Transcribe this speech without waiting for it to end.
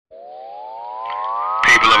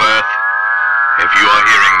you are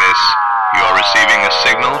hearing this, you are receiving a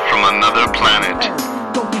signal from another planet.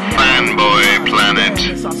 Fanboy Planet.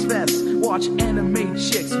 Watch anime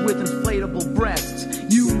chicks with inflatable breasts.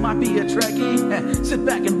 You might be a Trekkie. Sit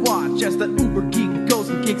back and watch as the uber geek goes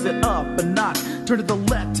and kicks it up a notch. Turn to the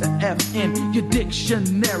letter F in your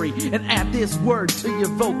dictionary and add this word to your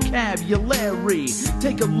vocabulary.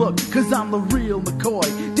 Take a look, cause I'm the real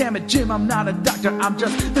McCoy. Damn it, Jim, I'm not a doctor, I'm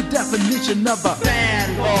just the definition of a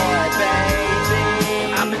fanboy, baby.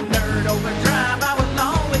 I'm a nerd overdrive, I will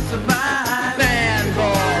always survive.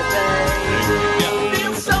 Fanboy, baby.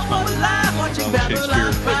 Feel so alive watching Battle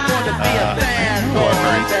Line 5. Going to be a fanboy,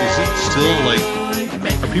 baby. Is it still like...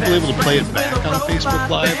 Are people able to play it back on Facebook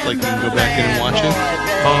Live? Like, you can go back in and watch it?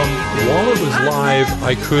 While it was live,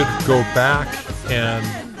 I could go back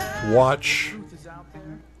and watch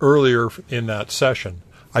earlier in that session.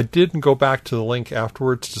 I didn't go back to the link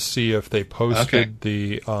afterwards to see if they posted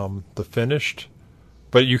the finished,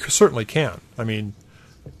 but you certainly can. I mean,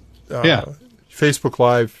 Facebook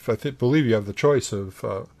Live, believe you have the choice of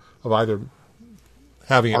either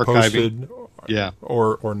having it posted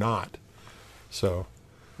or not. So,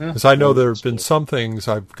 because I know there have been some things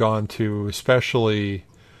I've gone to, especially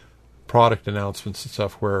product announcements and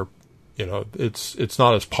stuff, where it's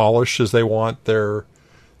not as polished as they want their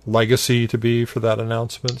legacy to be for that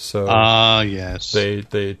announcement. So, yes, they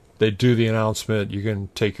do the announcement. You can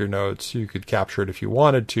take your notes. You could capture it if you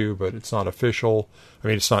wanted to, but it's not official. I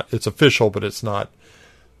mean, it's official, but it's not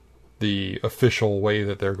the official way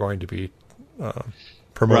that they're going to be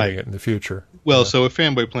promoting it in the future. Well, so if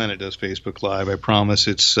Fanboy Planet does Facebook Live, I promise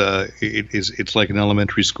it's like an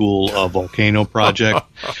elementary school volcano project.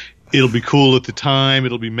 It'll be cool at the time.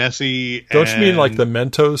 It'll be messy. Don't you mean like the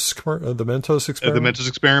Mentos experiment? The Mentos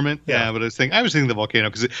experiment? Yeah, but I was thinking the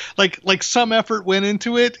volcano because like some effort went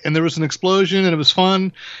into it, and there was an explosion, and it was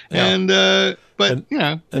fun. Yeah. And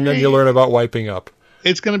then you learn about wiping up.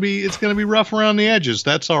 It's gonna be rough around the edges.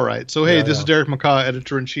 That's all right. So hey, this is Derek McCaw,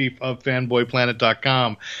 editor-in-chief of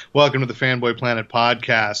FanboyPlanet.com. Welcome to the Fanboy Planet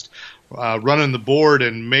podcast. Running the board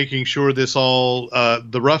and making sure this all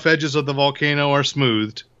the rough edges of the volcano are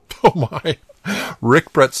smoothed. Oh my,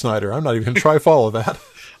 Rick Brett Snyder. I'm not even going to try follow that.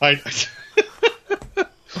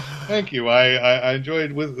 Thank you. I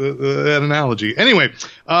enjoyed with that analogy. Anyway,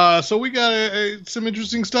 so we got some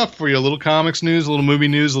interesting stuff for you. A little comics news, a little movie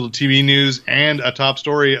news, a little TV news, and a top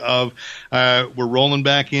story of we're rolling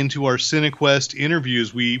back into our CineQuest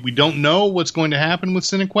interviews. We don't know what's going to happen with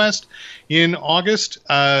CineQuest in August,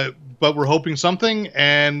 but we're hoping something.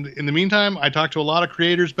 And in the meantime, I talked to a lot of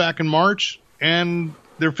creators back in March, and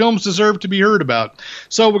their films deserve to be heard about.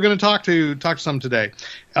 So we're going to talk to some today.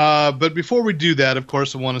 But before we do that, of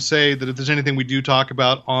course, I want to say that if there's anything we do talk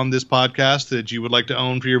about on this podcast that you would like to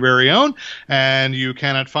own for your very own, and you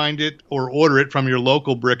cannot find it or order it from your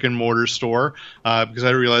local brick and mortar store, because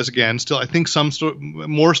I realize, again, still I think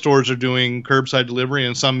more stores are doing curbside delivery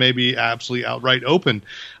and some may be absolutely outright open.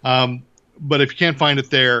 But if you can't find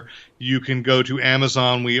it there, you can go to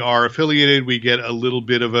Amazon. We are affiliated. We get a little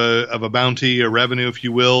bit of a bounty, a revenue, if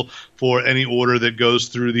you will, for any order that goes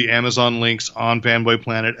through the Amazon links on Fanboy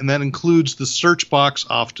Planet, and that includes the search box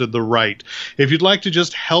off to the right. If you'd like to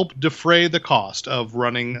just help defray the cost of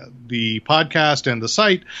running the podcast and the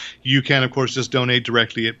site, you can, of course, just donate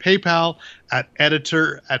directly at PayPal at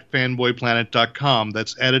editor@fanboyplanet.com.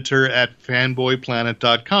 That's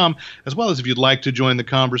editor@fanboyplanet.com, as well as if you'd like to join the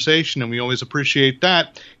conversation, and we always appreciate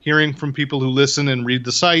that, hearing from people who listen and read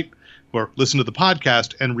the site, or listen to the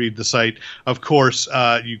podcast and read the site. Of course,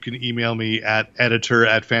 you can email me at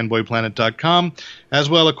editor@fanboyplanet.com. As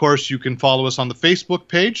well, of course, you can follow us on the Facebook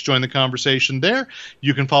page, join the conversation there.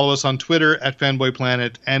 You can follow us on Twitter at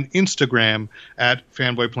FanboyPlanet and Instagram at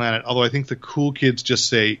FanboyPlanet, although I think the cool kids just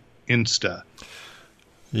say Insta.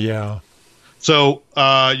 Yeah. So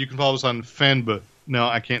you can follow us on Fanboy. No,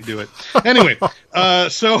 I can't do it. Anyway,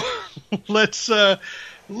 so let's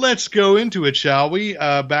go into it, shall we?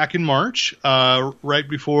 Back in March, right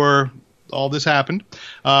before all this happened,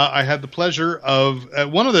 I had the pleasure of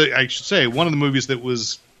one of the movies that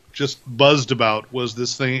was just buzzed about was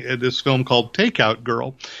this film called Takeout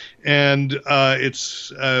Girl, and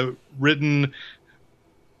it's written,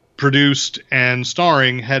 produced, and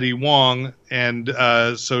starring Hedy Wong, and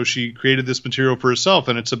so she created this material for herself,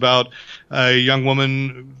 and it's about a young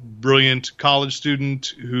woman, brilliant college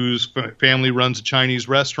student whose family runs a Chinese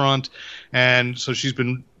restaurant, and so she's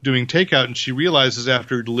been doing takeout, and she realizes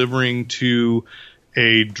after delivering to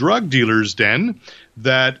a drug dealer's den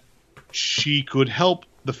that she could help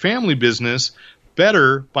the family business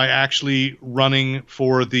better by actually running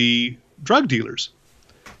for the drug dealers,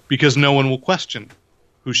 because no one will question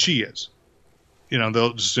who she is.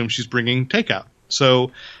 they'll assume she's bringing takeout.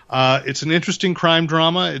 So it's an interesting crime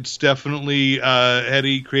drama. It's definitely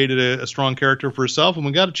Hetty created a strong character for herself, and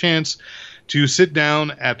we got a chance to sit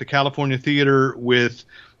down at the California Theater with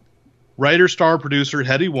writer, star, producer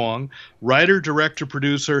Hetty Wong, writer, director,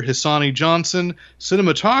 producer Hisani Johnson,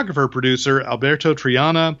 cinematographer, producer Alberto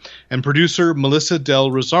Triana, and producer Melissa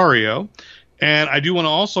Del Rosario. And I do want to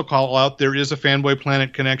also call out there is a Fanboy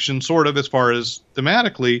Planet connection, sort of, as far as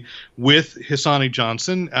thematically, with Hisani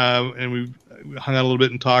Johnson, and we hung out a little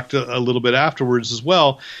bit and talked a little bit afterwards as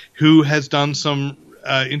well, who has done some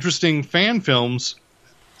interesting fan films.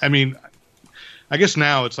 I mean, I guess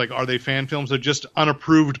now it's like, are they fan films? They're just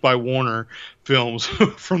unapproved by Warner Films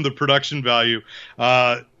from the production value,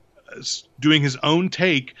 doing his own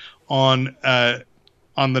take on the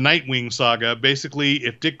Nightwing saga. Basically,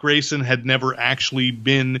 if Dick Grayson had never actually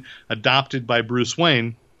been adopted by Bruce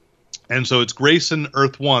Wayne. And so it's Grayson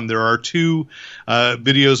Earth 1. There are two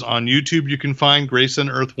videos on YouTube you can find, Grayson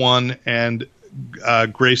Earth 1 and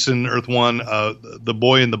Grayson Earth 1, The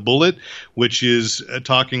Boy and the Bullet, which is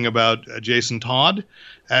talking about Jason Todd,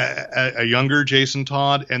 a younger Jason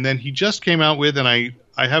Todd. And then he just came out with, and I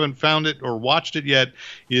haven't found it or watched it yet,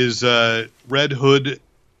 is Red Hood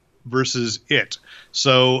versus It.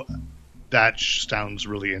 So that sounds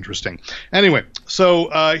really interesting. Anyway,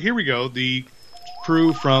 so here we go. The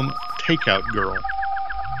crew from Takeout Girl.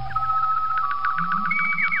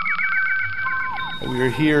 We are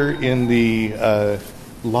here in the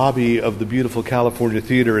lobby of the beautiful California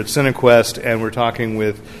Theater at CineQuest, and we're talking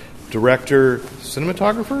with director,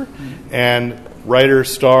 cinematographer, and writer,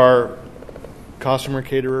 star, costumer,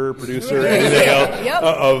 caterer, producer, anything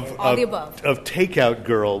else of Takeout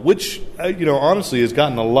Girl, which honestly has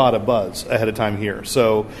gotten a lot of buzz ahead of time here.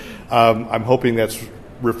 So I'm hoping that's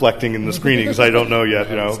reflecting in the screenings. I don't know yet,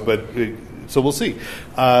 but. So we'll see.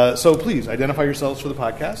 So please, identify yourselves for the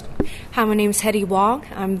podcast. Hi, my name is Hetty Wong.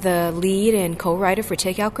 I'm the lead and co-writer for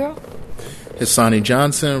Takeout Girl. Hisani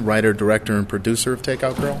Johnson, writer, director, and producer of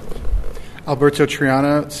Takeout Girl. Alberto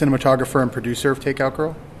Triana, cinematographer and producer of Takeout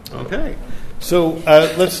Girl. Okay. So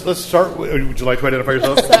let's start. Would you like to identify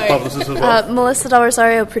yourself? Publicist as well? Melissa Del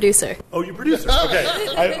Rosario, producer. Oh, you're producer. Okay.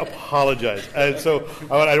 I apologize. So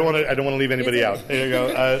I don't want to leave anybody out. There you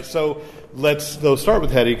go. So let's start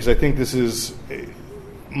with Hetty, because I think this is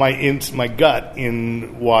my gut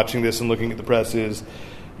in watching this and looking at the press is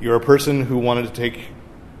you're a person who wanted to take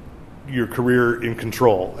your career in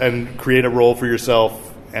control and create a role for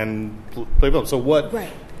yourself and play film. So what?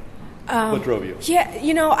 Right. What drove you?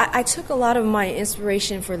 Yeah, I took a lot of my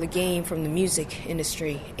inspiration for the game from the music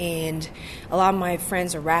industry, and a lot of my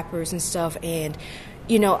friends are rappers and stuff, and,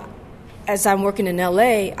 as I'm working in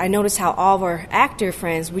L.A., I noticed how all of our actor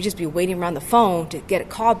friends, we just be waiting around the phone to get a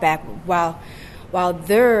call back while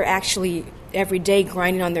they're actually every day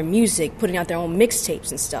grinding on their music, putting out their own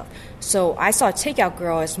mixtapes and stuff. So I saw Takeout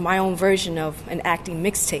Girl as my own version of an acting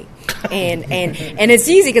mixtape. And it's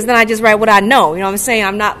easy because then I just write what I know. You know what I'm saying?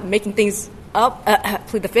 I'm not making things up,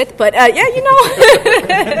 plead the fifth, but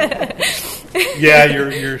Yeah,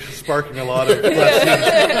 you're sparking a lot of questions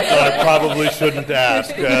that I probably shouldn't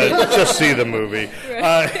ask. Just see the movie.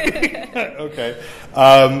 Okay.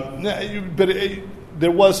 But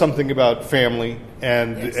there was something about family,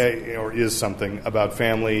 and or is something about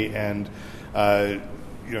family, and and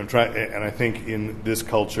I think in this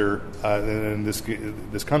culture, in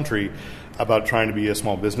this country, about trying to be a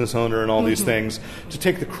small business owner and all these things, to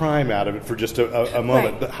take the crime out of it for just a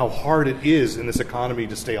moment, but how hard it is in this economy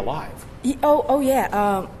to stay alive.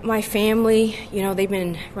 Yeah. My family, they've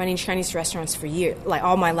been running Chinese restaurants for years, like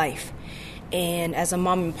all my life. And as a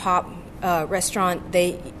mom and pop restaurant,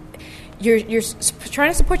 you're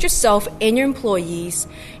trying to support yourself and your employees,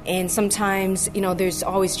 and sometimes there's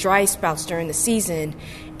always dry spouts during the season,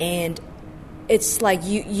 and it's like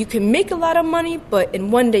you can make a lot of money, but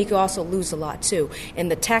in one day you can also lose a lot too.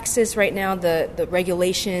 And the taxes right now, the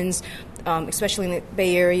regulations, especially in the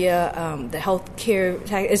Bay Area, the health care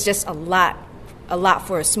tax, it's just a lot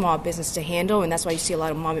for a small business to handle, and that's why you see a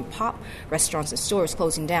lot of mom and pop restaurants and stores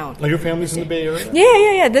closing down. Are your family's in the Bay Area?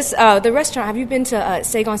 Yeah. This the restaurant. Have you been to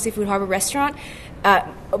Saigon Seafood Harbor Restaurant?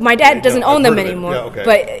 My dad doesn't own them anymore. Yeah, okay.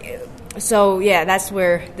 But so that's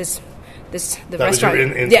where the that restaurant. Was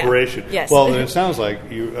your inspiration. Yeah. Yes. Well, and it sounds like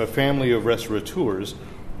you a family of restaurateurs.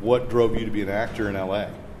 What drove you to be an actor in L.A.?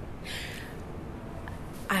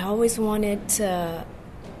 I always wanted to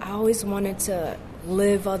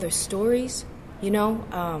live other stories.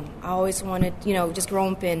 I always wanted, just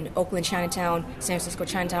growing up in Oakland, Chinatown, San Francisco,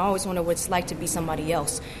 Chinatown, I always wondered what it's like to be somebody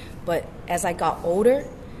else. But as I got older,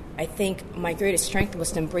 I think my greatest strength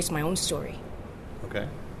was to embrace my own story. Okay.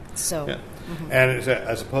 So, and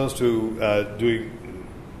as opposed to doing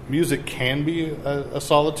music, can be a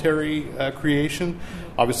solitary creation.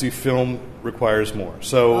 Obviously, film requires more.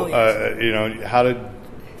 So, how did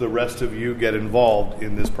the rest of you get involved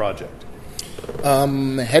in this project?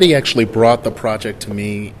 Hetty actually brought the project to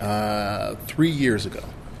me 3 years ago,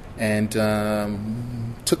 and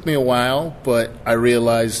took me a while, but I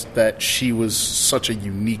realized that she was such a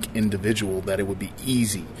unique individual that it would be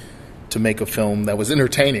easy to make a film that was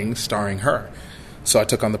entertaining starring her. So I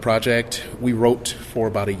took on the project. We wrote for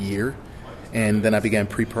about a year, and then I began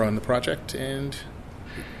pre-proing the project and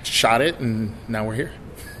shot it, and now we're here.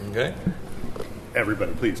 Okay.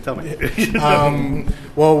 Everybody, please tell me.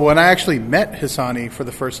 Well, when I actually met Hassani for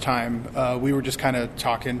the first time, we were just kind of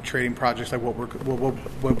talking, trading projects, like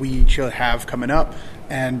what we each have coming up,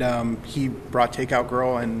 and he brought Takeout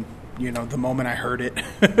Girl, and the moment I heard it,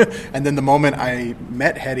 and then the moment I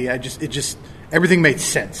met Hetty, everything made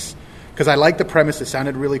sense. Because I liked the premise, it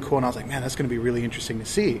sounded really cool, and I was like, man, that's going to be really interesting to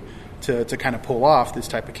see, to kind of pull off this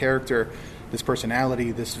type of character, this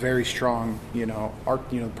personality, this very strong,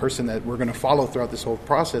 person that we're going to follow throughout this whole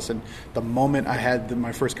process. And the moment I had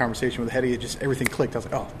my first conversation with Hetty, everything clicked. I was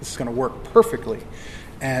like, oh, this is going to work perfectly.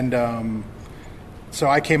 And so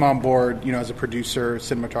I came on board, as a producer,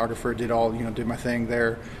 cinematographer, did my thing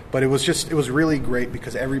there. But it was really great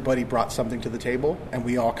because everybody brought something to the table, and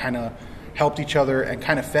we all kind of helped each other and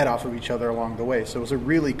kind of fed off of each other along the way. So it was a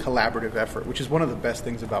really collaborative effort, which is one of the best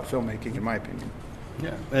things about filmmaking, in my opinion.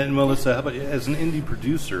 Yeah. And Melissa, how about you, as an indie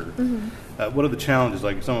producer, what are the challenges?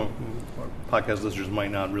 Like, some of our podcast listeners might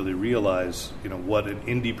not really realize, what an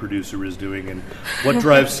indie producer is doing and what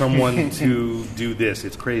drives someone to do this.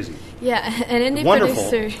 It's crazy. Yeah, an indie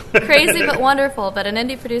producer, crazy but wonderful, but an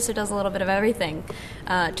indie producer does a little bit of everything,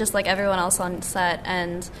 just like everyone else on set.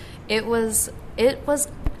 And it was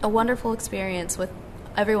a wonderful experience with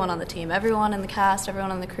everyone on the team, everyone in the cast,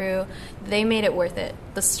 everyone on the crew. They made it worth it.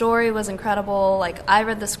 The story was incredible. Like, I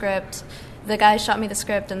read the script, the guys shot me the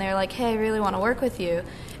script, and they were like, hey, I really want to work with you.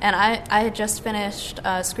 And I had just finished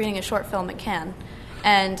screening a short film at Cannes,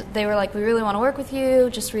 and they were like, we really want to work with you,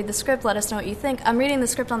 just read the script, let us know what you think. I'm reading the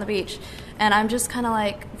script on the beach, and I'm just kind of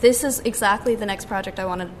like, this is exactly the next project I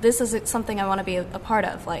wanted. This is something I want to be a part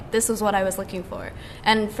of. Like, this is what I was looking for.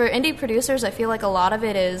 And for indie producers, I feel like a lot of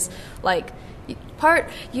it is like,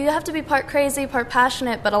 you have to be part crazy, part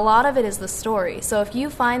passionate, but a lot of it is the story. So if you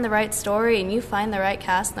find the right story and you find the right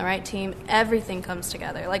cast and the right team, everything comes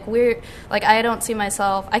together. I can't see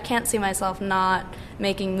myself not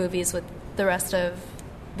making movies with the rest of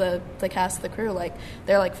the cast, the crew. Like,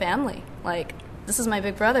 they're like family. Like, this is my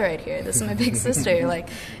big brother right here. This is my big sister. Like,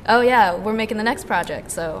 oh yeah, we're making the next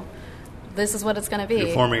project, so this is what it's going to be.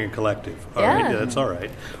 You're forming a collective. All yeah. right, yeah, that's all right.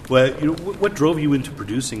 Well, what drove you into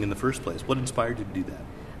producing in the first place? What inspired you to do that?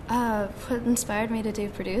 What inspired me to do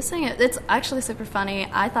producing? It's actually super funny.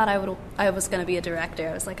 I thought I was going to be a director.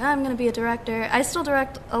 I was like, I'm going to be a director. I still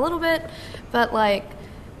direct a little bit, but like,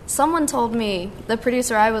 someone told me, the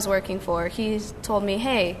producer I was working for, he told me,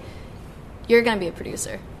 hey, you're going to be a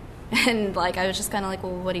producer. And like, I was just kind of like,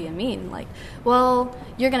 well, what do you mean? Like, well,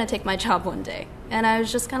 you're going to take my job one day. And I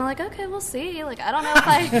was just kind of like, okay, we'll see. Like, I don't know if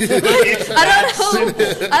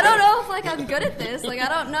I don't know if like I'm good at this. Like, I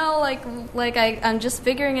don't know. I'm just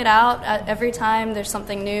figuring it out. Every time there's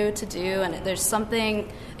something new to do, and there's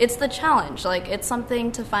something. It's the challenge. Like, it's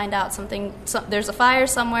something to find out. There's a fire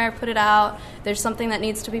somewhere. Put it out. There's something that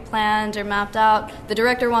needs to be planned or mapped out. The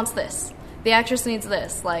director wants this. The actress needs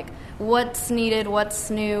this. Like, what's needed? What's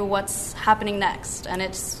new? What's happening next? And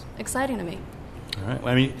it's exciting to me. All right.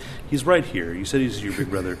 Well, I mean, he's right here. You said he's your big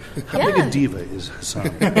brother. How big a diva is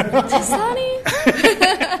Hassani?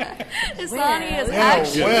 Hassani is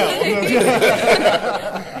actually...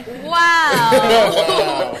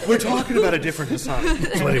 Wow. We're talking about a different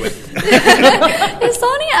Hassani. So anyway.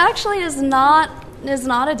 Hassani actually is not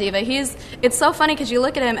a diva. It's so funny because you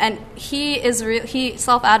look at him and he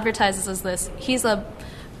self-advertises as this. He's a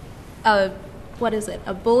what is it?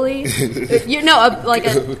 A bully?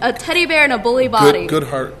 A teddy bear in a bully body. Good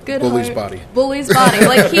heart. Bully's body. Bully's body.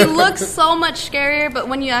 Like, he looks so much scarier, but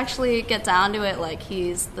when you actually get down to it, like,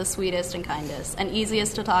 he's the sweetest and kindest and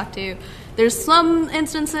easiest to talk to. There's some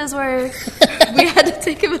instances where we had to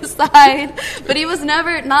take him aside, but he was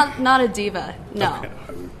never not a diva. No. Okay.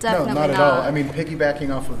 Definitely not at all. I mean, piggybacking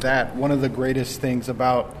off of that, one of the greatest things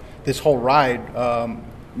about this whole ride,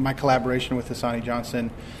 my collaboration with Hassani Johnson,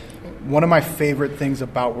 one of my favorite things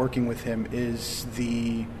about working with him is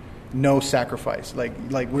the no sacrifice. Like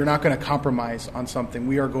we're not going to compromise on something.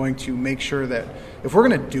 We are going to make sure that if we're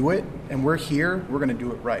going to do it and we're here, we're going to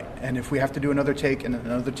do it right. And if we have to do another take and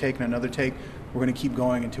another take and another take, we're going to keep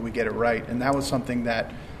going until we get it right. And that was something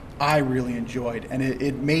that I really enjoyed, and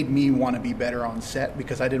it made me want to be better on set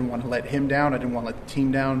because I didn't want to let him down, I didn't want to let the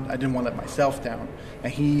team down, I didn't want to let myself down.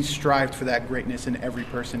 And he strived for that greatness in every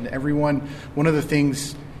person. Everyone, one of the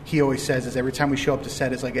things he always says is every time we show up to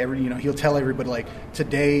set, it's like he'll tell everybody, like,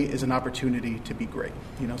 today is an opportunity to be great.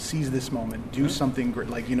 Seize this moment, do something great,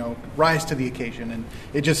 rise to the occasion. And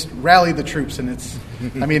it just rallied the troops, and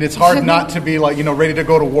it's hard not to be ready to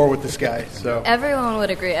go to war with this guy. So everyone would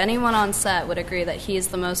agree, anyone on set would agree that he is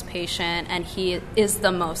the most patient and he is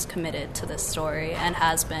the most committed to this story and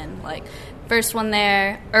has been. First one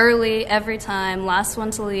there, early every time, last one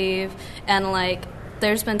to leave, and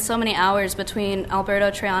there's been so many hours between Alberto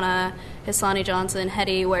Triana, Hisani Johnson,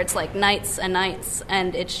 Hetty, where it's nights and nights,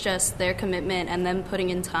 and it's just their commitment and them putting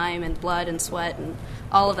in time and blood and sweat and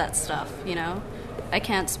all of that stuff, I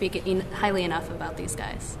can't speak highly enough about these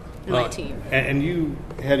guys and my team. And you,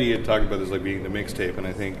 Hetty, had talked about this being the mixtape, and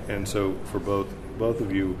I think, and so for both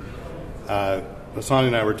of you, Hisani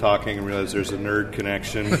and I were talking and realized there's a nerd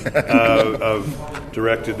connection of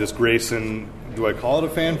directed this Grayson. Do I call it a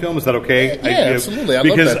fan film? Is that okay? Yeah, absolutely. I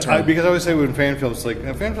love that term. Because I always say when fan films,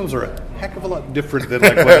 fan films are a heck of a lot different than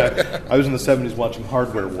when I was in the 70s watching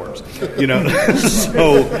Hardware Wars.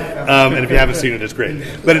 So, and if you haven't seen it, it's great.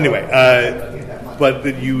 But anyway,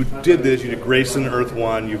 but you did this. You did Grayson, Earth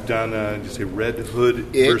One. You've done, did you say Red Hood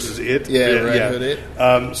versus It? Yeah, Red Hood It.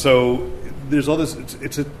 So there's all this.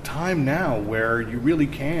 It's a time now where you really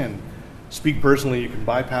can speak personally. You can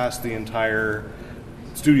bypass the entire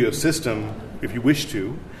studio system if you wish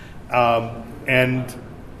to, and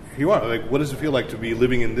here you are. What does it feel like to be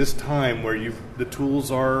living in this time where the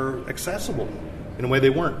tools are accessible in a way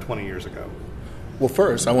they weren't 20 years ago? Well,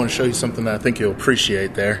 first, I want to show you something that I think you'll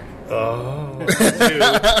appreciate there. Oh, dude.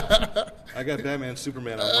 I got Batman,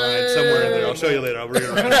 Superman online somewhere in there. I'll show you later. I'll read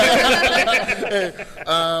it.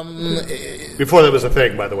 Before that was a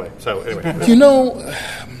thing, by the way. So anyway,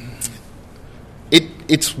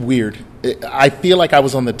 it's weird. I feel like I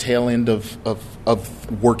was on the tail end of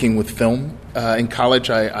working with film. In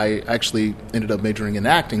college, I actually ended up majoring in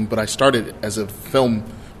acting, but I started as a film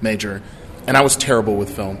major, and I was terrible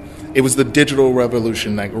with film. It was the digital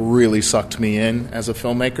revolution that really sucked me in as a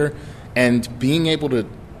filmmaker, and being able to...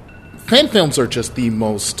 Fan films are just the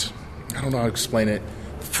most, I don't know how to explain it,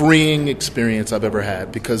 freeing experience I've ever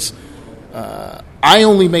had, because I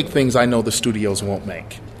only make things I know the studios won't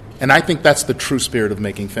make. And I think that's the true spirit of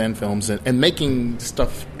making fan films and making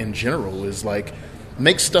stuff in general is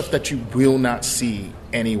make stuff that you will not see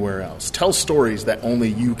anywhere else. Tell stories that only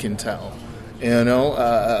you can tell,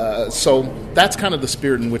 So that's kind of the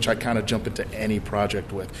spirit in which I kind of jump into any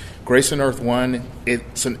project with. Grayson Earth One,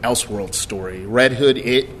 it's an Elseworld story. Red Hood,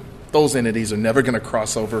 those entities are never going to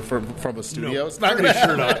cross over from a studio. No, it's not pretty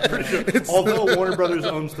sure not. Pretty sure. Although Warner Brothers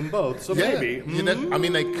owns them both, so maybe.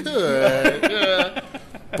 They could.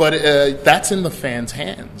 But that's in the fans'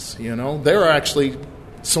 hands, There are actually...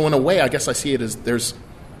 So in a way, I guess I see it as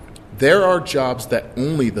there are jobs that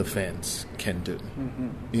only the fans can do,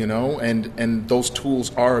 And those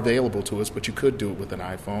tools are available to us, but you could do it with an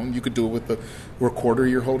iPhone. You could do it with the recorder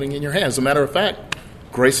you're holding in your hand. As a matter of fact,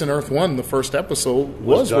 Grayson Earth One, the first episode,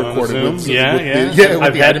 was recorded with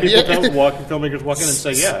I've had filmmakers walk in and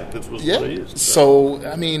say, this was what I used. So,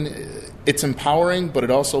 it's empowering, but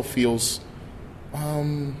it also feels...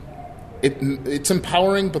 It's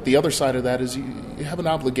empowering, but the other side of that is you have an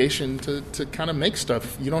obligation to kind of make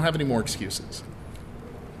stuff. You don't have any more excuses.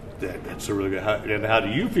 That's a really good... And how do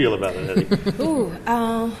you feel about it, Eddie?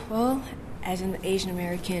 Well, as an Asian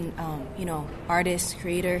American, artist,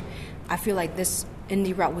 creator, I feel like this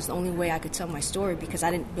indie route was the only way I could tell my story because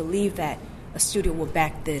I didn't believe that a studio would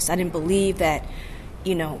back this. I didn't believe that,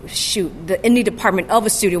 the indie department of a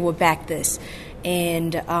studio would back this.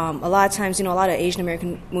 And a lot of times, a lot of Asian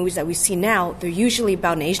American movies that we see now, they're usually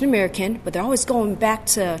about an Asian American, but they're always going back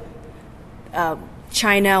to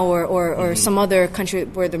China or some other country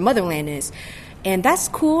where their motherland is. And that's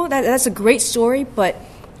cool. That's a great story, but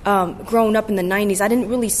growing up in the 90s, I didn't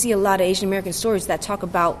really see a lot of Asian American stories that talk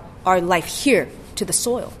about our life here to the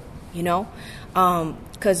soil,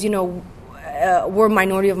 Because, we're a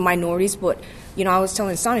minority of minorities, but... I was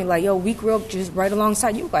telling Sonny, we grew up just right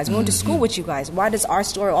alongside you guys. We went to school with you guys. Why does our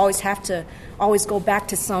story always have to go back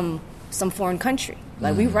to some foreign country?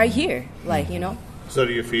 We right here, So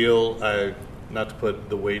do you feel, not to put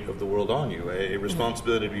the weight of the world on you, a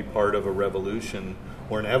responsibility to be part of a revolution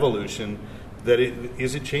or an evolution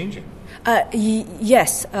is it changing?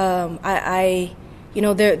 Yes. There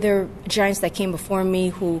are giants that came before me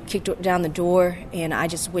who kicked down the door, and I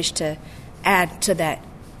just wish to add to that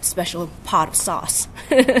special pot of sauce.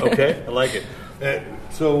 Okay, I like it.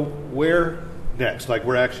 So where next? Like,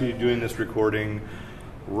 we're actually doing this recording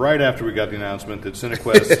right after we got the announcement that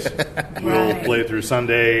CineQuest will play through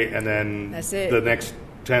Sunday, and then the next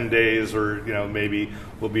 10 days or maybe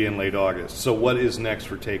will be in late August. So what is next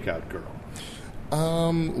for Takeout Girl?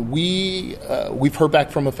 We've heard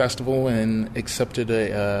back from a festival and accepted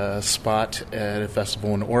a spot at a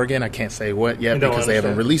festival in Oregon. I can't say what yet because they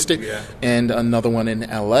haven't released it. Yeah. And another one in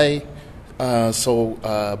LA.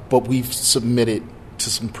 But we've submitted to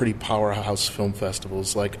some pretty powerhouse film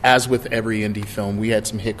festivals. Like, as with every indie film, we had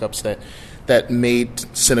some hiccups that made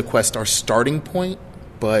CineQuest our starting point.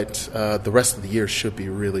 But the rest of the year should be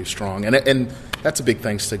really strong, and that's a big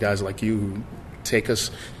thanks to guys like you who take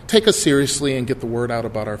us seriously and get the word out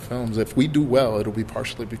about our films. If we do well, it'll be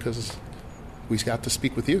partially because we got to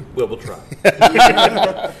speak with you. Well, we'll try.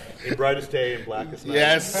 In brightest day and blackest night.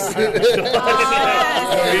 Yes. People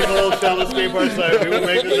shall escape our sight. We will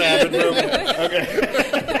make this happen. Okay.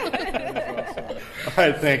 All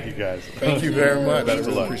right. Thank you, guys. Thank you very much. Best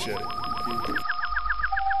of luck. Appreciate it.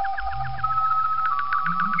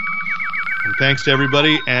 And thanks to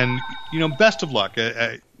everybody, and best of luck.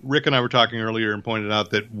 Rick and I were talking earlier and pointed out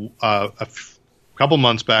that a couple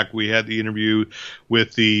months back we had the interview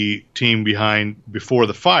with the team behind Before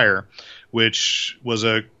the Fire, which was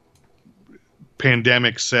a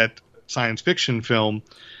pandemic set science fiction film.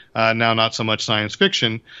 Now not so much science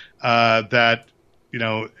fiction. That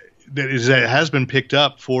has been picked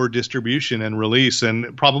up for distribution and release,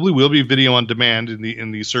 and probably will be video on demand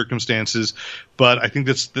in these circumstances. But I think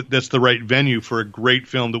that's the right venue for a great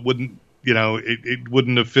film that wouldn't it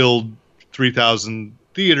wouldn't have filled 3,000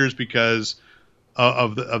 theaters because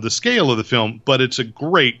of the scale of the film. But it's a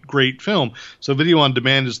great film. So video on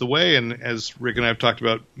demand is the way. And as Rick and I have talked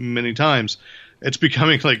about many times, it's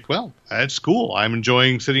becoming like, well, it's cool. I'm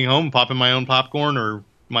enjoying sitting home, popping my own popcorn or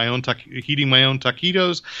heating my own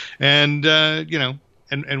taquitos, and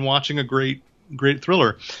and watching a great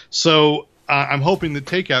thriller. So I'm hoping that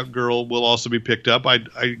Takeout Girl will also be picked up.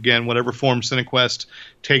 Again, whatever form CineQuest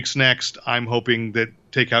takes next, I'm hoping that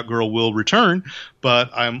Takeout Girl will return. But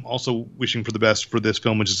I'm also wishing for the best for this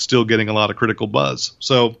film, which is still getting a lot of critical buzz.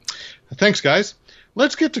 So thanks, guys.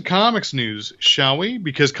 Let's get to comics news, shall we?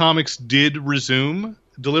 Because comics did resume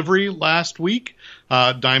delivery last week.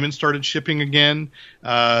 Diamond started shipping again.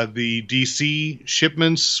 The DC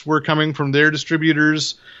shipments were coming from their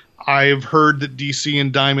distributors. I've heard that DC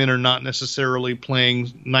and Diamond are not necessarily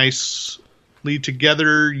playing nicely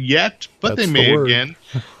together yet, but they may again.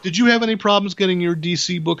 Did you have any problems getting your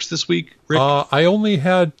DC books this week, Rick? I only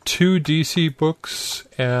had 2 DC books,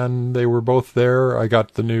 and they were both there. I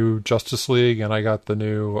got the new Justice League, and I got the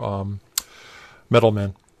new Metal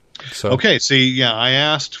Man. So. Okay, see, yeah, I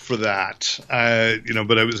asked for that,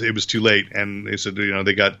 but it was too late, and they said, they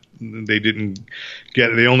only got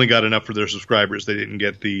enough for their subscribers. They didn't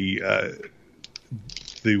get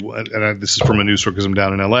and this is from a news source because I'm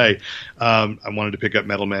down in LA. I wanted to pick up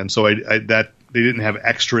Metal Man, so they didn't have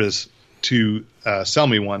extras to sell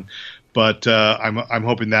me one, but I'm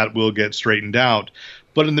hoping that will get straightened out.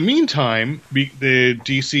 But in the meantime, the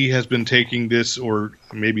DC has been taking this, or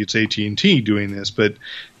maybe it's AT&T doing this, but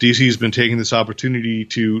DC has been taking this opportunity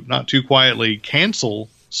to, not too quietly, cancel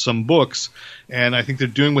some books. And I think they're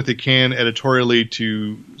doing what they can editorially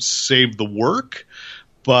to save the work,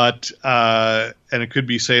 but and it could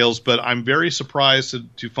be sales. But I'm very surprised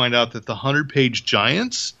to find out that the 100-page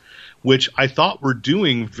giants, which I thought were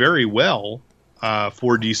doing very well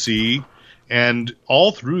for DC, and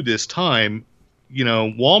all through this time,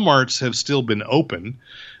 Walmarts have still been open.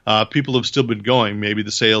 People have still been going. Maybe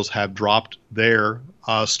the sales have dropped there.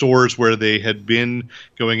 Stores where they had been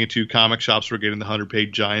going into comic shops were getting the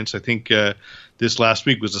 100-page giants. I think this last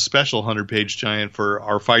week was a special 100-page giant for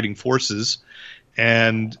our fighting forces.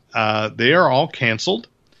 And they are all canceled.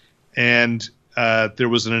 And there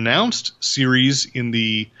was an announced series in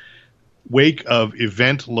the wake of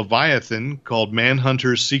Event Leviathan called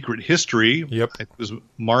Manhunter's Secret History. Yep. It was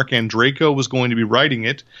Mark Andreyko was going to be writing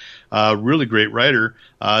it. Really great writer.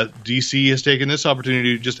 DC has taken this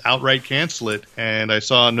opportunity to just outright cancel it. And I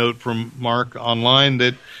saw a note from Mark online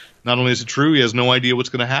that not only is it true, he has no idea what's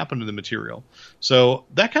going to happen to the material. So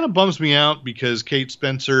that kind of bums me out because Kate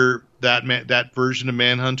Spencer, that version of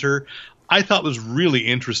Manhunter, I thought was really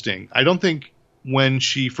interesting. I don't think when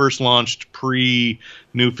she first launched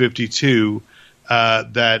pre-New 52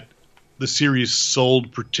 that the series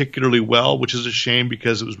sold particularly well, which is a shame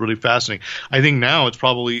because it was really fascinating. I think now it's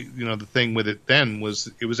probably, the thing with it then was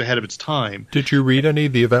it was ahead of its time. Did you read any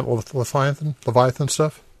of the Event with Leviathan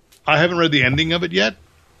stuff? I haven't read the ending of it yet.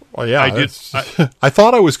 Well, yeah, I did. I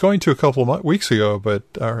thought I was going to a couple of weeks ago,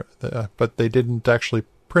 but they didn't actually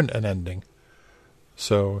print an ending,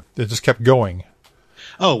 so it just kept going.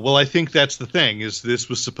 Oh, well, I think that's the thing, is this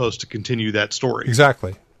was supposed to continue that story.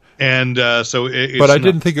 Exactly. And so but I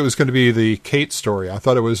didn't think it was going to be the Kate story. I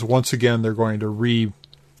thought it was, once again, they're going to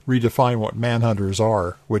redefine what Manhunters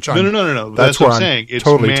are, which No. That's what I'm saying. It's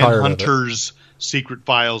totally Manhunters, Secret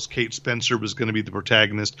Files. Kate Spencer was going to be the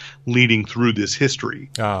protagonist leading through this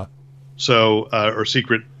history. So, or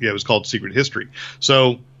Secret, it was called Secret History.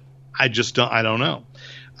 So I don't know.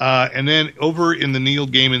 And then over in the Neil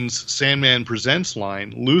Gaiman's Sandman Presents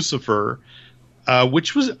line, Lucifer,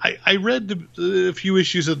 which was, I read a few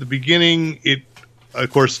issues at the beginning. It, of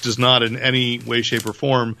course, does not in any way, shape, or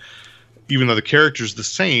form, even though the character's the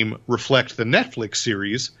same, reflect the Netflix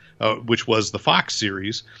series, which was the Fox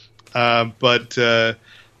series. But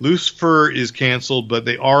Lucifer is canceled, but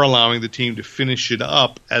they are allowing the team to finish it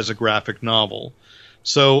up as a graphic novel.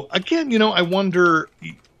 So, again, I wonder,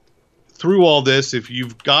 through all this, if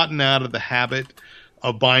you've gotten out of the habit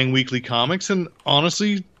of buying weekly comics, and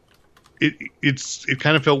honestly, it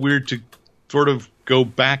kind of felt weird to sort of go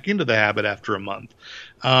back into the habit after a month.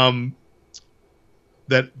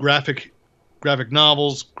 That graphic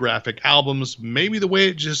novels, graphic albums, maybe the way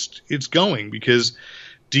it's going, because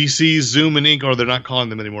DC's Zoom and Ink, or they're not calling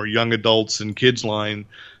them anymore, Young Adults and Kids line,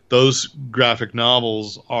 those graphic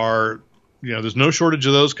novels are, there's no shortage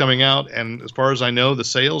of those coming out, and as far as I know, the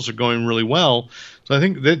sales are going really well. So I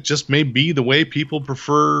think that just may be the way people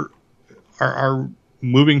are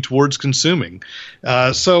moving towards consuming.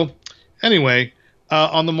 So anyway,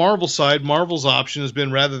 on the Marvel side, Marvel's option has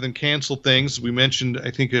been, rather than cancel things, we mentioned, I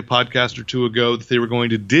think, a podcast or two ago, that they were going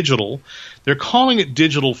to digital. They're calling it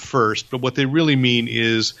digital first, but what they really mean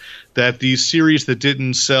is that these series that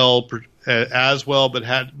didn't sell as well, but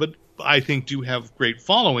I think do have great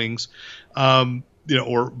followings,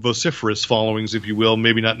 or vociferous followings, if you will,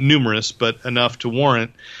 maybe not numerous, but enough to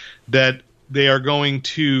warrant, that they are going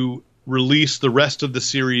to release the rest of the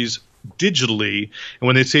series digitally. And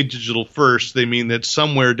when they say digital first, they mean that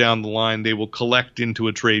somewhere down the line they will collect into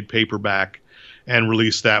a trade paperback and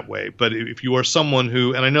release that way. But if you are someone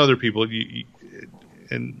who, and I know there are people,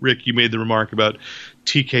 and Rick, you made the remark about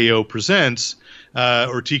TKO Presents,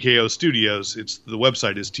 or TKO Studios, the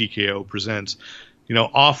website is TKO Presents,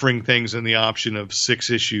 offering things in the option of 6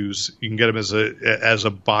 issues. You can get them as a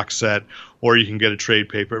box set, or you can get a trade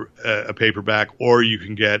paperback, or you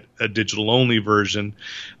can get a digital only version.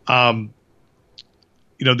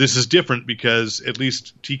 This is different because at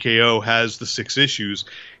least TKO has the 6 issues.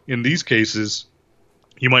 In these cases,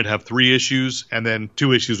 you might have 3 issues and then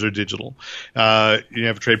 2 issues are digital. You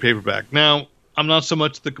have a trade paperback. Now, I'm not so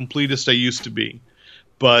much the completist I used to be,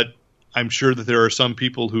 but I'm sure that there are some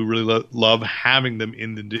people who really love having them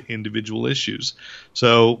in the individual issues.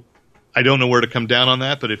 So I don't know where to come down on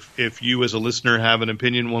that, but if you as a listener have an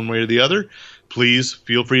opinion one way or the other, please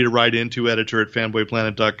feel free to write into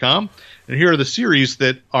editor@fanboyplanet.com. And here are the series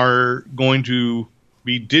that are going to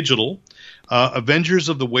be digital. Avengers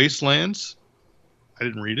of the Wastelands. I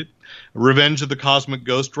didn't read it. Revenge of the Cosmic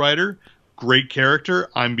Ghost Rider. Great character.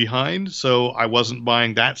 I'm behind, so I wasn't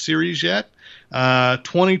buying that series yet.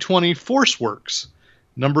 2020 Forceworks.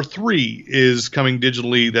 Number 3 is coming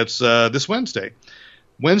digitally. That's this Wednesday,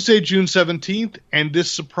 June 17th. And this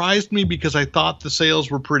surprised me because I thought the sales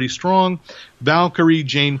were pretty strong. Valkyrie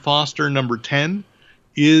Jane Foster, number 10,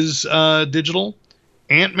 is digital.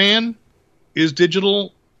 Ant-Man is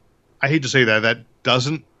digital. I hate to say that. That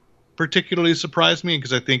doesn't particularly surprise me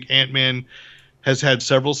because I think Ant-Man has had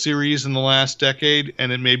several series in the last decade,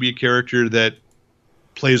 and it may be a character that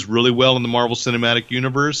plays really well in the Marvel Cinematic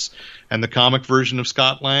Universe, and the comic version of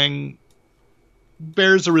Scott Lang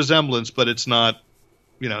bears a resemblance, but it's not,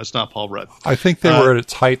 it's not Paul Rudd. I think they were at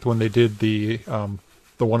its height when they did the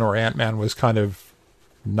one where Ant-Man was kind of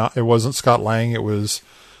not, it wasn't Scott Lang, it was,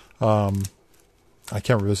 I can't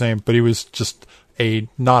remember his name, but he was just a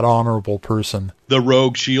not honorable person. The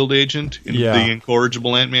rogue S.H.I.E.L.D. agent, the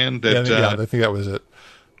incorrigible Ant-Man. I think that was it.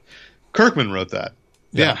 Kirkman wrote that.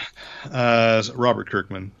 Yeah. Robert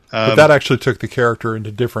Kirkman. But that actually took the character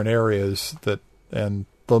into different areas, and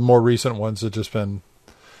the more recent ones have just been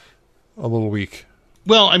a little weak.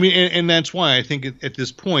 Well, I mean, and that's why I think at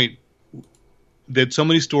this point that so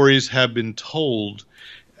many stories have been told.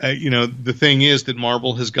 The thing is that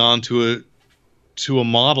Marvel has gone to to a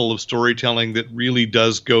model of storytelling that really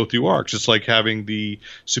does go through arcs. It's like having the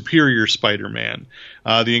superior Spider-Man,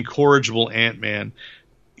 the incorrigible Ant-Man,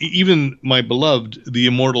 even my beloved, the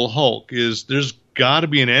immortal Hulk. There's got to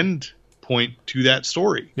be an end point to that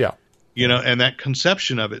story. Yeah. And that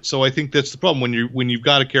conception of it. So I think that's the problem when you've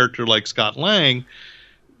got a character like Scott Lang.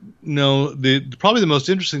 Probably the most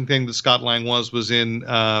interesting thing that Scott Lang was in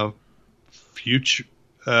Future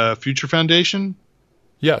Foundation.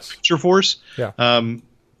 Yes. Future Force. Yeah.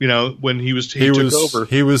 When he took over.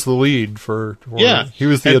 He was the lead for yeah. He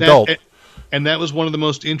was the adult. And that was one of the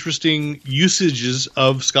most interesting usages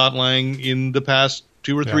of Scott Lang in the past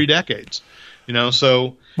 2 or 3 decades.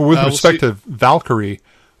 So but with respect to Valkyrie,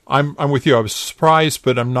 I'm with you. I was surprised,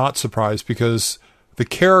 but I'm not surprised because the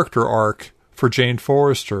character arc for Jane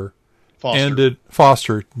Foster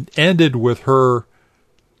ended with her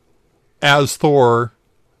as Thor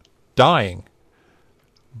dying,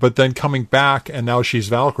 but then coming back, and now she's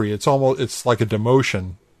Valkyrie. It's like a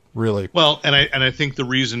demotion, really. Well, and I think the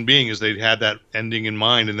reason being is they had that ending in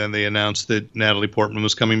mind, and then they announced that Natalie Portman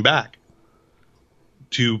was coming back.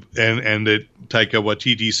 And that Taika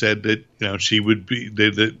Waititi said that she would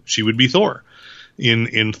be Thor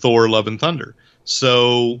in Thor: Love and Thunder.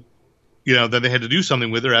 So then they had to do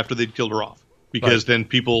something with her after they'd killed her off, because then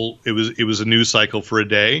it was a news cycle for a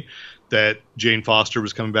day that Jane Foster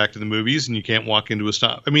was coming back to the movies, and you can't walk into a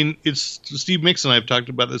stop. I mean, it's Steve Mix and I have talked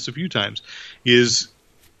about this a few times. This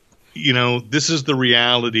is the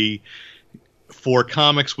reality for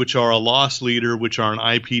comics which are a loss leader, which are an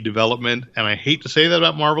IP development, and I hate to say that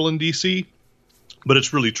about Marvel and DC, but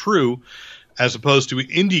it's really true, as opposed to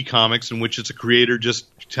indie comics in which it's a creator just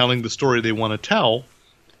telling the story they want to tell,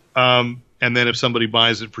 and then if somebody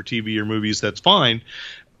buys it for TV or movies, that's fine.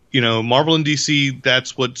 Marvel and DC,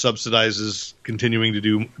 that's what subsidizes continuing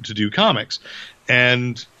to do comics,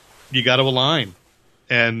 and you got to align,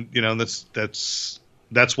 and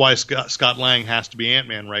that's why Scott Lang has to be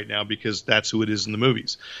Ant-Man right now, because that's who it is in the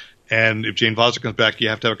movies. And if Jane Foster comes back, you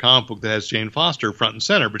have to have a comic book that has Jane Foster front and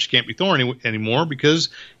center, but she can't be Thor anymore because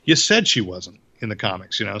you said she wasn't in the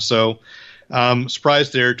comics. So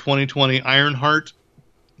surprised there. 2020 Ironheart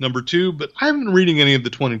 #2, but I haven't been reading any of the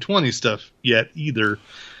 2020 stuff yet either.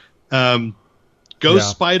 Ghost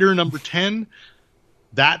Spider #10,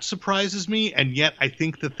 that surprises me, and yet I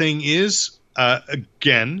think the thing is,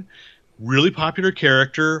 again, really popular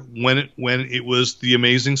character when it was the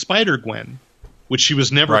Amazing Spider-Gwen, which she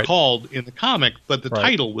was never called in the comic, but the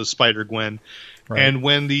title was Spider-Gwen. Right. And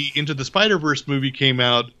when the Into the Spider-Verse movie came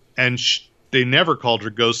out, and they never called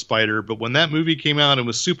her Ghost Spider, but when that movie came out and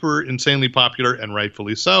was super insanely popular, and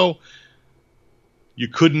rightfully so, you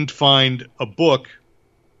couldn't find a book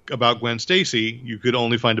about Gwen Stacy. You could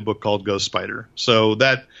only find a book called Ghost Spider. So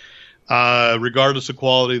that... regardless of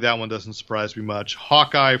quality, that one doesn't surprise me much.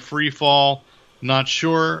 Hawkeye Freefall, not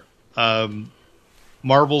sure.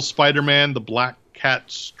 Marvel's Spider-Man, The Black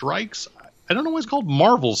Cat Strikes. I don't know why it's called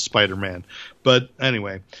Marvel's Spider-Man, but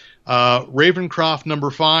anyway. Ravencroft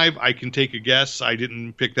 #5, I can take a guess. I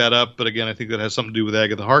didn't pick that up, but again, I think that has something to do with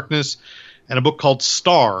Agatha Harkness. And a book called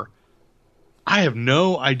Star. I have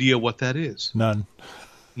no idea what that is. None.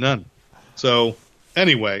 So,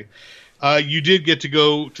 anyway... you did get to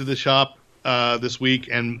go to the shop this week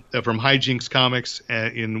and from Hijinks Comics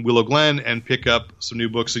in Willow Glen and pick up some new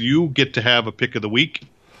books. So you get to have a pick of the week.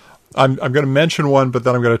 I'm going to mention one, but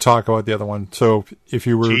then I'm going to talk about the other one. So if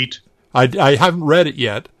you were... Cheat. I haven't read it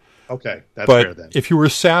yet. Okay, that's fair then. If you were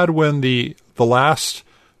sad when the last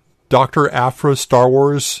Dr. Aphra Star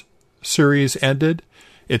Wars series ended,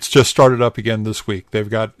 it's just started up again this week. They've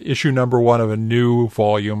got issue #1 of a new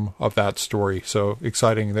volume of that story, so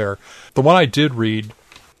exciting there. The one I did read,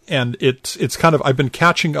 and it's kind of, I've been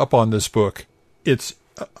catching up on this book. It's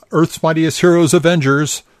Earth's Mightiest Heroes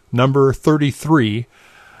Avengers, #33,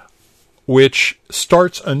 which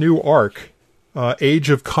starts a new arc, Age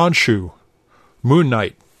of Khonshu, Moon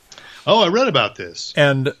Knight. Oh, I read about this.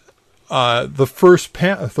 And the first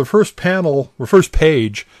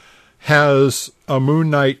page has a Moon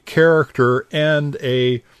Knight character and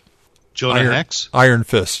a Jonah Hex? Iron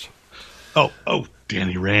Fist. Oh,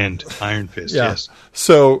 Danny Rand, Iron Fist, yes.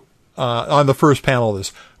 So on the first panel of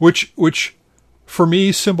this, which for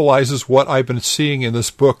me symbolizes what I've been seeing in this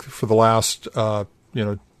book for the last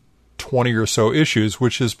 20 or so issues,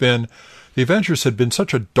 which has been the Avengers had been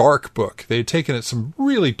such a dark book. They had taken it some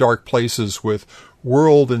really dark places with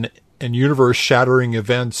world and universe-shattering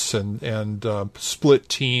events and split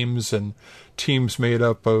teams and teams made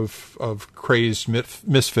up of crazed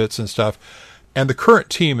misfits and stuff. And the current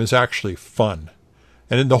team is actually fun.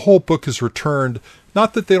 And the whole book is returned,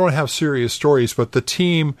 not that they don't have serious stories, but the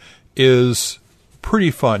team is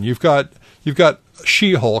pretty fun. You've got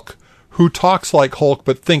She-Hulk, who talks like Hulk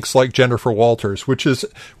but thinks like Jennifer Walters, which is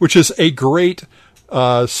a great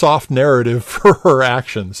soft narrative for her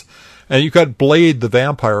actions. And you've got Blade, the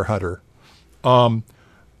vampire hunter,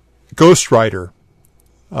 Ghost Rider,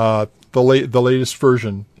 the latest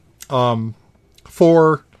version,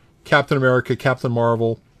 Thor, Captain America, Captain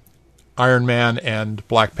Marvel, Iron Man, and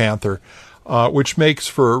Black Panther, which makes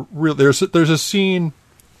for real. There's a scene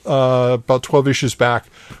about 12 issues back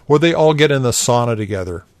where they all get in the sauna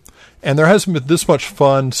together. And there hasn't been this much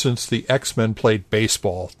fun since the X-Men played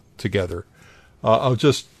baseball together. Of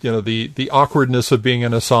just, the awkwardness of being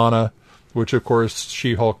in a sauna, which of course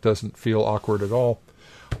She-Hulk doesn't feel awkward at all.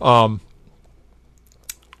 But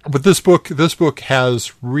this book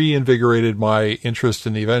has reinvigorated my interest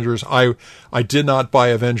in the Avengers. I did not buy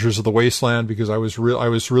Avengers of the Wasteland because I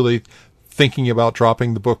was really thinking about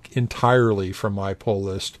dropping the book entirely from my pull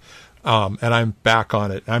list. And I'm back on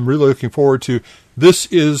it. I'm really looking forward to this.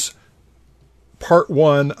 Is part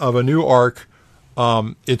 1 of a new arc.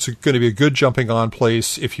 It's going to be a good jumping on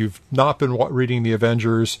place if you've not been reading the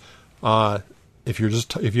Avengers. If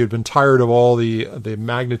you've been tired of all the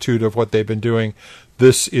magnitude of what they've been doing,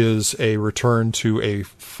 this is a return to a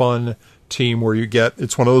fun team where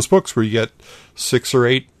it's one of those books where you get 6 or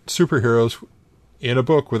 8 superheroes in a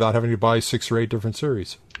book without having to buy 6 or 8 different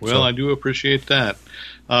series. Well, I do appreciate that.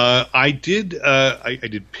 I did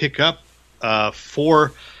pick up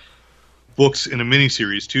 4 books in a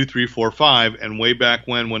miniseries, 2, 3, 4, 5, and way back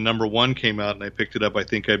when number 1 came out and I picked it up, I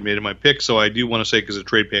think I'd made it my pick. So I do want to say, because a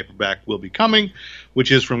trade paperback will be coming, which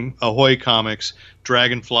is from Ahoy Comics,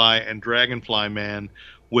 Dragonfly and Dragonfly Man,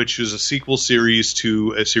 which is a sequel series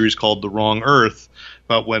to a series called The Wrong Earth,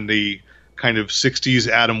 about when the kind of 60s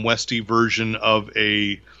Adam Westy version of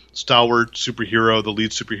a stalwart superhero, the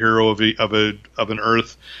lead superhero of an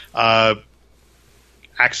Earth,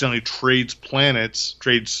 accidentally trades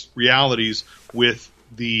realities with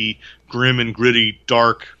the grim and gritty,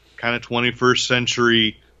 dark, kind of 21st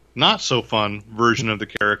century, not so fun version of the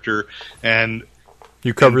character. And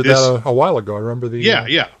you covered that a while ago. I remember the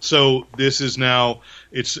yeah. So this is now,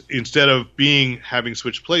 it's instead of having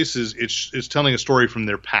switched places, it's telling a story from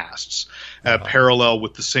their pasts, parallel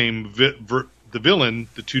with the same the villain,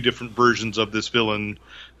 the 2 different versions of this villain,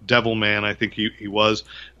 Devil Man, I think he was,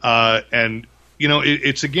 and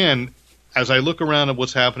it's again, as I look around at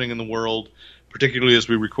what's happening in the world, particularly as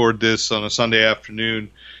we record this on a Sunday afternoon,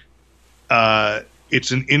 it's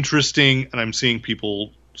an interesting, and I'm seeing people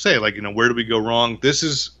say, where do we go wrong? This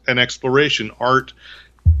is an exploration. Art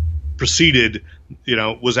preceded,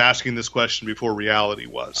 was asking this question before reality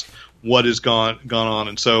was. What has gone on?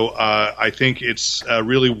 And so I think it's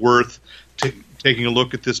really worth taking a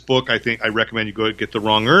look at this book. I recommend you go get The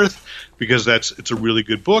Wrong Earth, because it's a really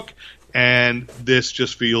good book. And this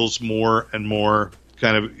just feels more and more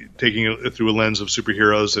kind of taking it through a lens of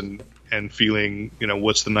superheroes and feeling,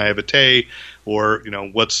 what's the naivete, or,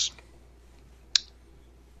 what's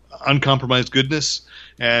uncompromised goodness,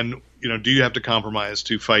 and, do you have to compromise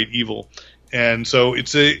to fight evil? And so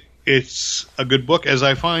it's a good book, as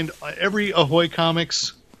I find every Ahoy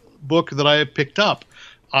Comics book that I have picked up,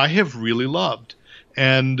 I have really loved.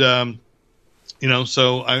 And,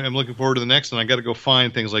 so I'm looking forward to the next, and I got to go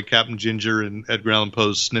find things like Captain Ginger and Edgar Allan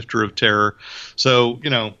Poe's Snifter of Terror. So,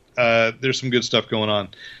 there's some good stuff going on.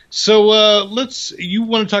 So you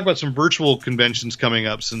want to talk about some virtual conventions coming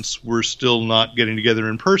up, since we're still not getting together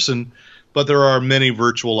in person, but there are many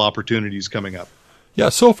virtual opportunities coming up. Yeah,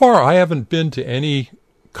 so far I haven't been to any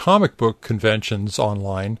comic book conventions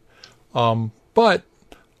online, but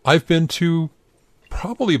I've been to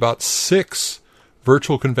probably about 6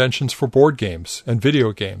 virtual conventions for board games and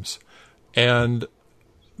video games. And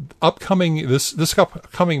this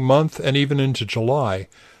upcoming month and even into July,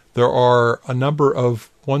 there are a number of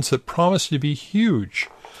ones that promise to be huge.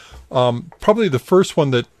 Probably the first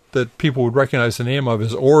one that people would recognize the name of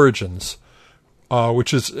is Origins,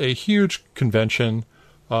 which is a huge convention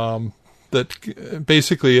that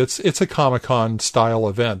basically it's a Comic-Con style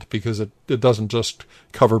event, because it doesn't just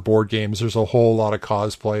cover board games. There's a whole lot of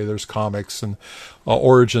cosplay. There's comics, and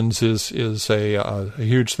Origins is a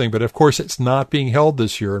huge thing. But of course, it's not being held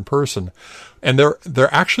this year in person. And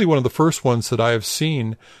they're actually one of the first ones that I have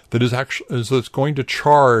seen that is going to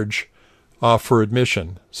charge for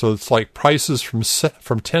admission. So it's like prices from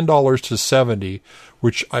 $10 to $70,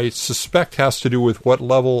 which I suspect has to do with what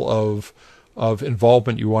level of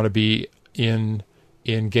involvement you want to be in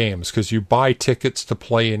games, because you buy tickets to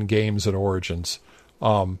play in games at Origins.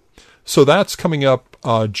 So that's coming up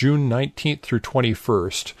June 19th through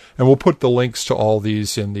 21st, and we'll put the links to all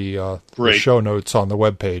these in the show notes on the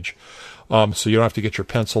webpage. so you don't have to get your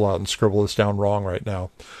pencil out and scribble this down wrong right now.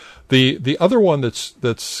 The other one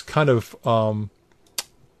that's kind of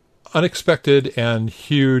unexpected and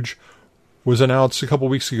huge was announced a couple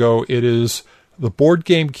weeks ago. It is the Board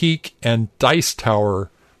Game Geek and Dice Tower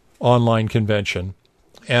online convention,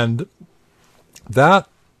 and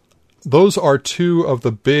those are two of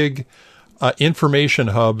the big information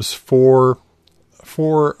hubs for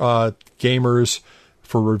gamers,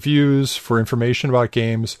 for reviews, for information about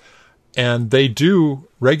games. And they do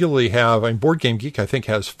regularly have, Board Game Geek, I think,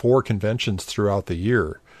 has 4 conventions throughout the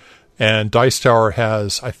year. And Dice Tower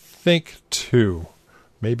has, I think, 2,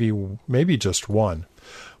 maybe just 1.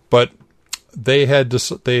 But they had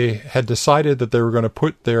decided that they were going to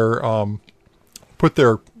put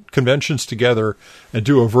their conventions together and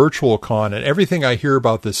do a virtual con. And everything I hear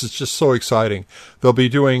about this is just so exciting. They'll be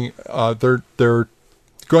doing, they're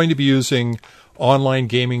going to be using online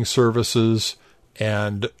gaming services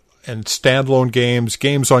and standalone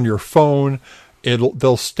games on your phone.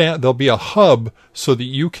 There'll be a hub so that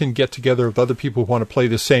you can get together with other people who want to play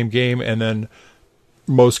the same game, and then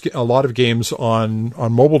a lot of games on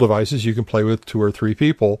mobile devices you can play with 2 or 3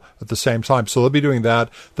 people at the same time. So they'll be doing that.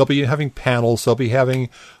 They'll be having panels. They'll be having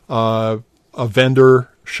a vendor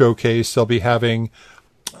showcase. They'll be having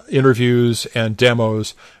interviews and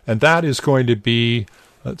demos, and that is going to be,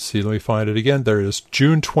 let's see, let me find it again. There it is,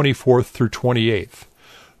 June 24th through 28th.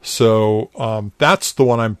 So that's the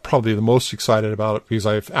one I'm probably the most excited about, because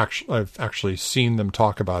I've actually seen them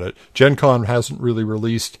talk about it. Gen Con hasn't really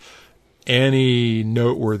released any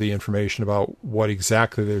noteworthy information about what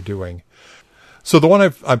exactly they're doing. So the one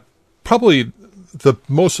I've probably the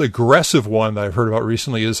most aggressive one that I've heard about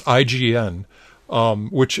recently is IGN,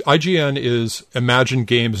 which IGN is Imagine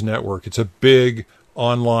Games Network. It's a big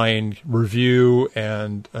online review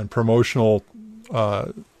and promotional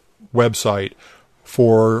website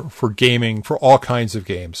for gaming, for all kinds of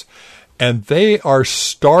games. And they are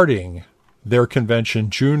starting their convention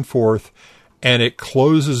June 4th, and it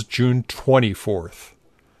closes June 24th.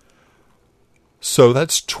 So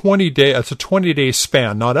that's 20 day. That's a 20-day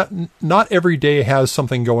span. Not every day has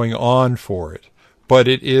something going on for it, but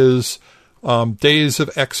it is days of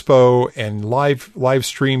expo and live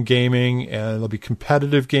stream gaming, and there'll be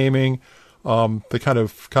competitive gaming, the kind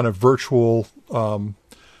of virtual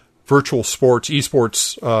sports,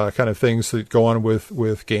 esports kind of things that go on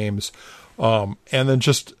with games, and then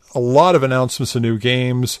just a lot of announcements of new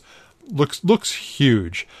games. Looks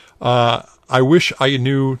huge. I wish I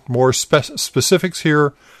knew more specifics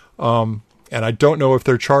here, and I don't know if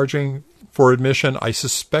they're charging for admission. I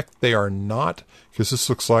suspect they are not, because this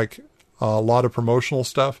looks like a lot of promotional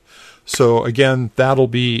stuff. So again, that'll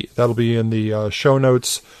be in the show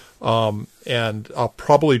notes, and I'll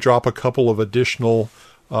probably drop a couple of additional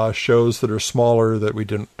shows that are smaller that we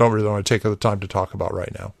don't really want to take the time to talk about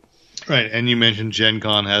right now. Right, and you mentioned Gen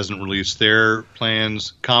Con hasn't released their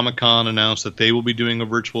plans. Comic-Con announced that they will be doing a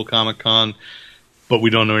virtual Comic-Con, but we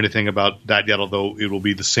don't know anything about that yet, although it will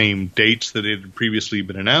be the same dates that had previously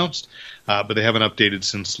been announced. But they haven't updated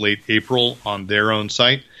since late April on their own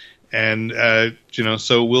site. And,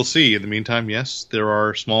 so we'll see. In the meantime, yes, there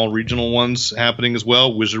are small regional ones happening as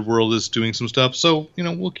well. Wizard World is doing some stuff, so,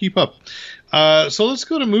 we'll keep up. So let's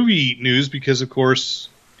go to movie news, because, of course,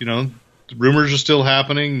 rumors are still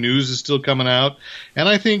happening, news is still coming out, and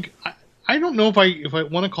I think I don't know if I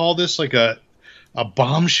want to call this like a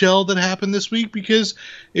bombshell that happened this week, because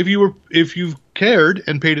if you've cared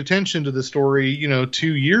and paid attention to the story,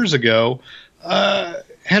 2 years ago,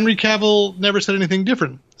 Henry Cavill never said anything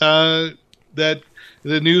different. That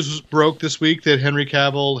the news broke this week that Henry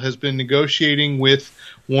Cavill has been negotiating with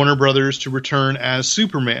Warner Brothers to return as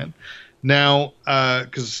Superman. Now,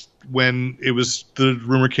 because when the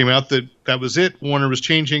rumor came out that was it, Warner was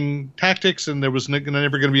changing tactics, and there was never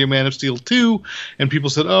going to be a Man of Steel 2, and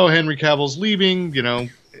people said, "Oh, Henry Cavill's leaving,"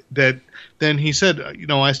 that then he said,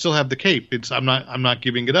 "I still have the cape. I'm not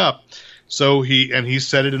giving it up." So he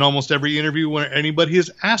said it in almost every interview when anybody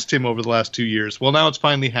has asked him over the last 2 years. Well, now it's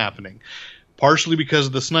finally happening. Partially because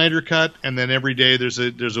of the Snyder Cut, and then every day there's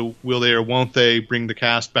a will they or won't they bring the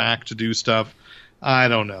cast back to do stuff. I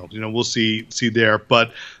don't know. We'll see there.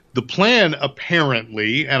 But the plan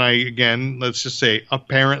apparently, and let's just say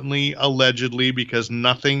apparently, allegedly, because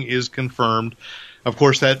nothing is confirmed. Of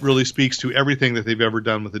course, that really speaks to everything that they've ever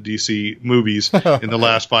done with the DC movies in the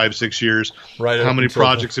last 5-6 years. Right. How many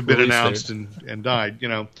projects have been announced and died,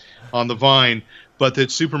 on the vine. But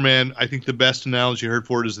that Superman, I think the best analogy I heard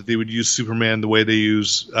for it is that they would use Superman the way they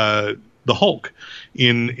use the Hulk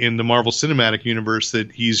in the Marvel Cinematic Universe,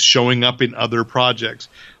 that he's showing up in other projects.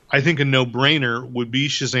 I think a no-brainer would be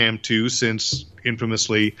Shazam 2, since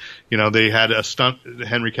infamously, they had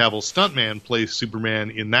Henry Cavill stuntman play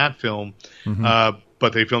Superman in that film,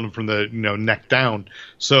 but they filmed him from the neck down.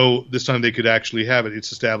 So this time they could actually have it.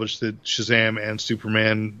 It's established that Shazam and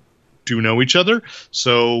Superman do know each other.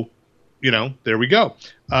 So, there we go.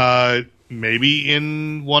 Maybe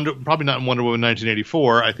probably not in Wonder Woman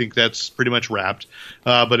 1984. I think that's pretty much wrapped.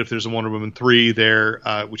 But if there's a Wonder Woman 3 there,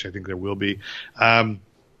 which I think there will be,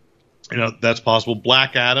 that's possible.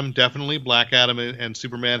 Black Adam, definitely. Black Adam and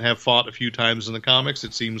Superman have fought a few times in the comics.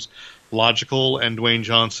 It seems logical, and Dwayne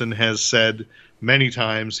Johnson has said many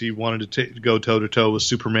times he wanted to go toe-to-toe with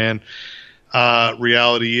Superman.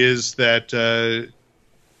 Reality is that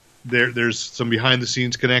there's some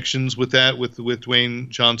behind-the-scenes connections with that, with Dwayne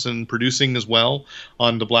Johnson producing as well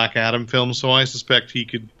on the Black Adam film, so I suspect he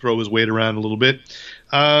could throw his weight around a little bit.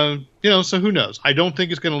 So who knows? I don't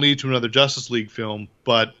think it's going to lead to another Justice League film,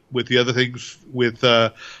 but with the other things, with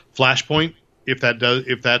Flashpoint,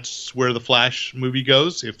 if that's where the Flash movie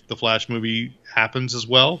goes, if the Flash movie happens as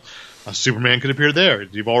well, Superman could appear there.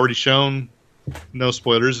 You've already shown, no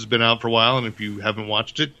spoilers, it's been out for a while, and if you haven't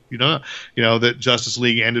watched it, you don't know, that Justice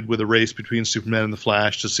League ended with a race between Superman and the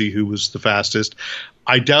Flash to see who was the fastest.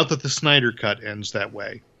 I doubt that the Snyder Cut ends that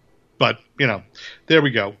way, but there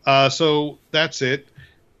we go. So that's it.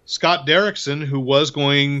 Scott Derrickson,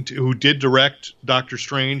 who did direct Doctor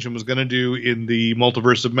Strange and was going to do in the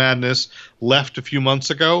Multiverse of Madness, left a few months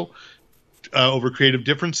ago over creative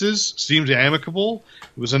differences. Seems amicable.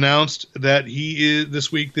 It was announced that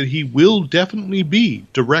this week that he will definitely be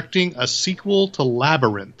directing a sequel to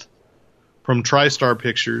Labyrinth from TriStar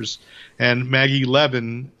Pictures, and Maggie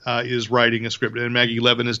Levin is writing a script. And Maggie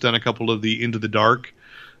Levin has done a couple of the Into the Dark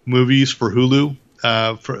movies for Hulu,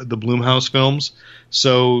 for the Blumhouse films.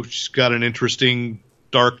 So she's got an interesting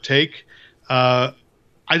dark take. I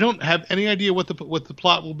don't have any idea what the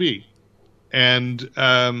plot will be, and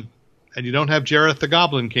you don't have Jareth the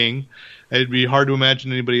Goblin King. It'd be hard to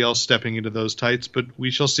imagine anybody else stepping into those tights, but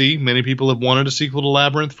we shall see. Many people have wanted a sequel to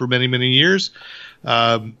Labyrinth for many, many years.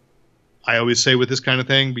 I always say with this kind of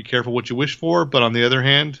thing, be careful what you wish for, but on the other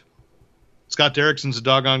hand, Scott Derrickson's a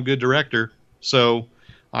doggone good director, so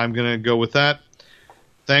I'm going to go with that.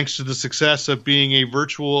 Thanks to the success of being a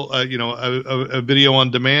virtual, a video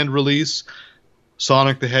on demand release,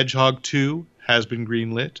 Sonic the Hedgehog 2 has been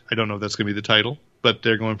greenlit. I don't know if that's going to be the title, but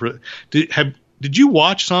they're going for it. Did you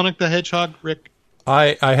watch Sonic the Hedgehog, Rick?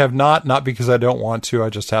 I have not because I don't want to. I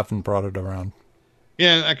just haven't brought it around.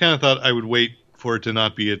 Yeah, I kind of thought I would wait for it to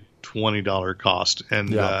not be a $20 cost,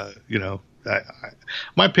 and I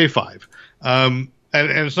might pay $5.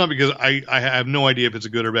 And it's not because I have no idea if it's a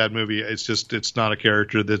good or bad movie. It's just it's not a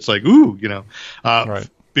character that's like, ooh, right.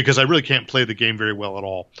 Because I really can't play the game very well at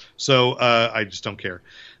all. So I just don't care.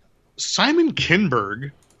 Simon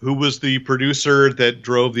Kinberg, who was the producer that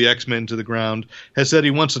drove the X-Men to the ground, has said he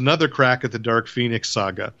wants another crack at the Dark Phoenix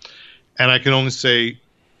saga. And I can only say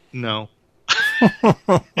no.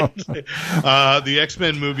 The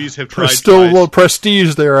X-Men movies have tried. There's still a little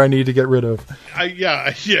prestige there I need to get rid of.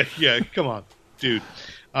 Yeah. Come on, dude.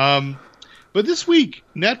 But this week,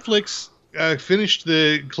 Netflix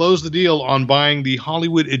closed the deal on buying the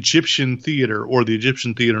Hollywood Egyptian Theater, or the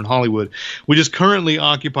Egyptian Theater in Hollywood, which is currently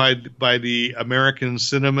occupied by the American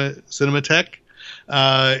Cinematheque,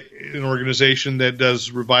 an organization that does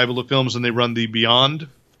revival of films, and they run the Beyond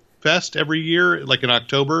Fest every year, like in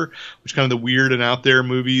October, which kind of the weird and out there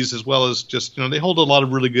movies, as well as just, they hold a lot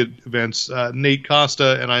of really good events. Nate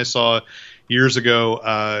Costa and I saw years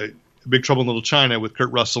ago Big Trouble in Little China with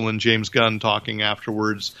Kurt Russell and James Gunn talking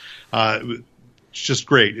afterwards. It's just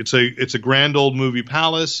great. It's a grand old movie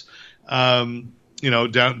palace, down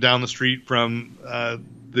the street from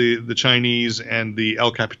the Chinese and the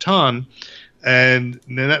El Capitan. And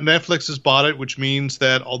Netflix has bought it, which means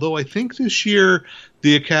that although I think this year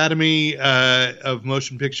the Academy of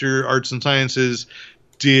Motion Picture Arts and Sciences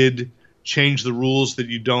did change the rules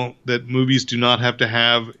that movies do not have to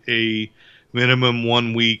have a minimum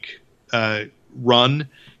 1 week run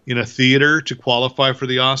in a theater to qualify for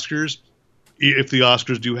the Oscars, if the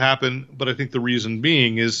Oscars do happen. But I think the reason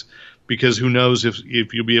being is because who knows if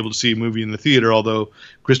you'll be able to see a movie in the theater, although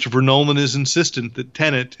Christopher Nolan is insistent that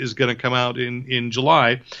Tenet is going to come out in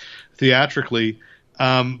July theatrically.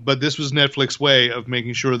 But this was Netflix's way of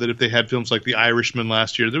making sure that if they had films like The Irishman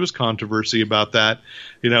last year, there was controversy about that.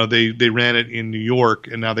 They ran it in New York,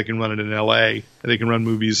 and now they can run it in L.A. They can run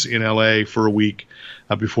movies in L.A. for a week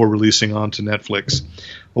before releasing onto Netflix.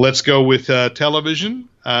 Let's go with television.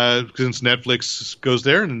 since Netflix goes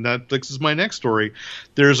there, and Netflix is my next story.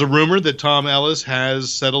 There's a rumor that Tom Ellis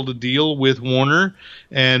has settled a deal with Warner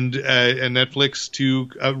and Netflix to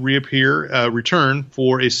return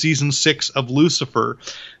for a season 6 of Lucifer.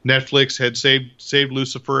 Netflix had saved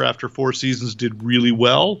Lucifer after 4 seasons did really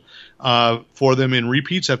well for them in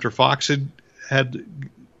repeats after Fox had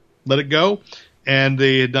let it go. And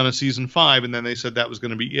they had done a season 5, and then they said that was going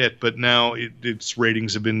to be it. But now its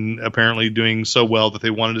ratings have been apparently doing so well that they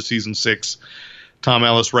wanted a season 6. Tom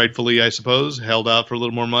Ellis, rightfully, I suppose, held out for a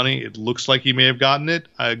little more money. It looks like he may have gotten it.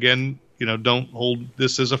 Again, don't hold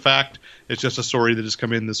this as a fact. It's just a story that has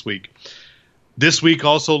come in this week. This week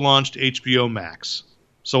also launched HBO Max.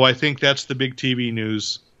 So I think that's the big TV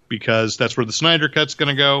news, because that's where the Snyder Cut's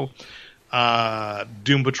going to go.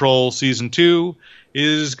 Doom Patrol Season 2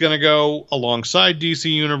 is going to go alongside DC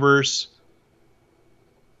Universe,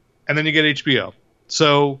 and then you get HBO.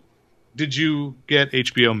 So, did you get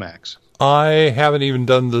HBO Max? I haven't even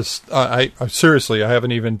done this. I seriously, I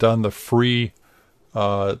haven't even done the free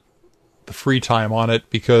time on it,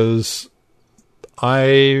 because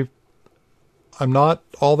I'm not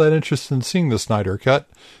all that interested in seeing the Snyder Cut.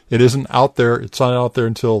 It isn't out there. It's not out there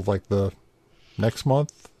until like the next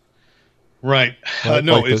month. Right.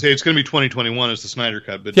 No, like it's going to be 2021 as the Snyder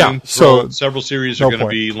Cut, but yeah, so several series are going to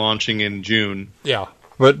be launching in June. Yeah,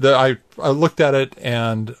 but I looked at it,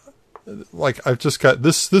 and like I've just got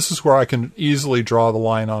this is where I can easily draw the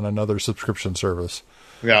line on another subscription service.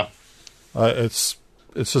 Yeah. It's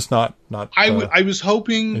just not. I was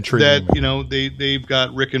hoping that they've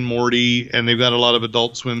got Rick and Morty, and they've got a lot of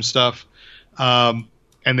Adult Swim stuff, and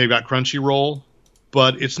they've got Crunchyroll,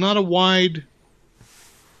 but it's not a wide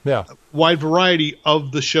variety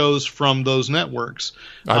of the shows from those networks.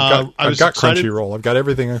 I've got Crunchyroll. I've got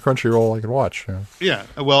everything on Crunchyroll I can watch. Yeah.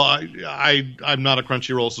 Well, I'm not a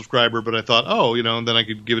Crunchyroll subscriber, but I thought, and then I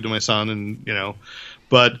could give it to my son, and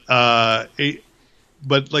but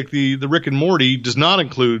like the Rick and Morty does not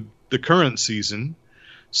include the current season,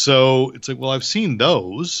 so it's like, well, I've seen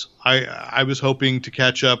those. I was hoping to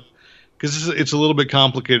catch up, because it's a little bit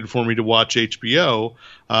complicated for me to watch HBO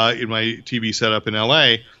in my TV setup in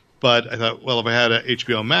LA. But I thought, well, if I had a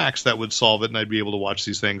HBO Max, that would solve it, and I'd be able to watch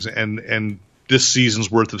these things. And this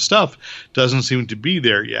season's worth of stuff doesn't seem to be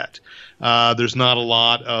there yet. There's not a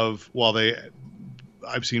lot of,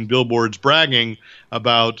 I've seen billboards bragging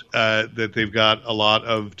about that they've got a lot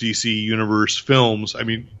of DC Universe films. I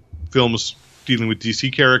mean, films dealing with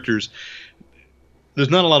DC characters.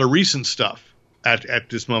 There's not a lot of recent stuff at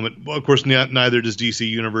this moment. Well, of course, neither does DC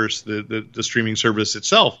Universe, the streaming service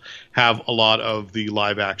itself, have a lot of the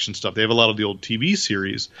live action stuff. They have a lot of the old TV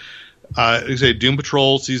series. Like I say, Doom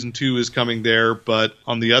Patrol Season 2 is coming there, but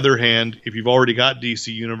on the other hand, if you've already got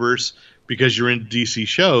DC Universe because you're in DC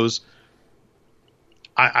shows,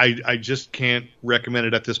 I just can't recommend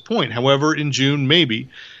it at this point. However, in June, maybe.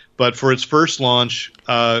 But for its first launch,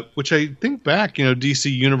 which I think back,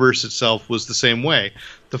 DC Universe itself was the same way.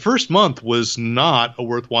 The first month was not a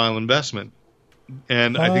worthwhile investment.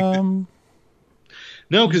 And I think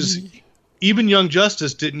no, because even Young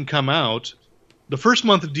Justice didn't come out. The first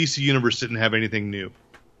month of DC Universe didn't have anything new.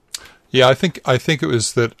 Yeah, I think it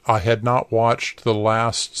was that I had not watched the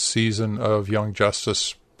last season of Young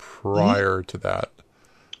Justice prior to that.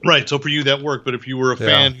 Right, so for you that worked, but if you were a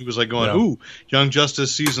fan who was like going, ooh, Young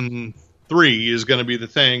Justice Season 3 is going to be the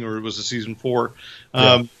thing, or it was a Season 4,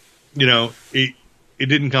 it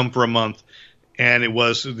didn't come for a month, and it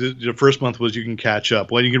was, the first month was you can catch up.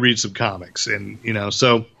 Well, you can read some comics, and,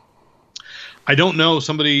 so I don't know,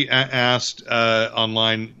 somebody asked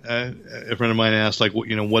online, a friend of mine asked, like,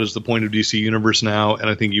 what is the point of DC Universe now? And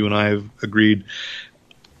I think you and I have agreed,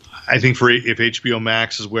 I think if HBO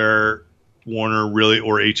Max is where Warner really,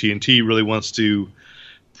 or AT&T really wants to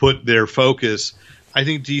put their focus, I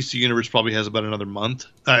think DC Universe probably has about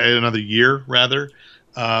another year rather.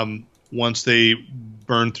 Once they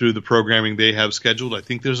burn through the programming they have scheduled, I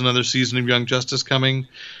think there's another season of Young Justice coming.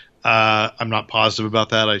 I'm not positive about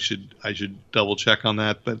that. I should double check on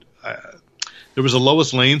that. But there was a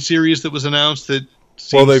Lois Lane series that was announced that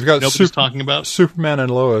they've got nobody's talking about. Superman and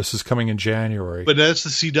Lois is coming in January, but that's the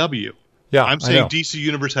CW. Yeah, I'm saying DC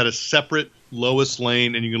Universe had a separit Lois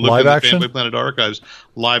Lane, and you can look live at the action? Fanboy Planet archives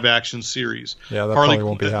live action series. Yeah, that probably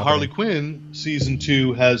won't be happening. Harley Quinn Season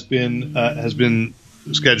 2 has been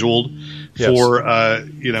scheduled for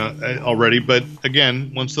already, but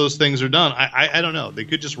again, once those things are done, I don't know. They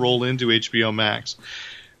could just roll into HBO Max.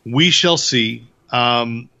 We shall see.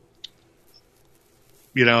 I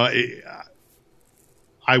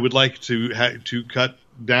would like to cut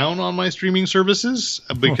down on my streaming services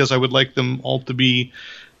because I would like them all to be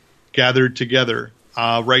gathered together.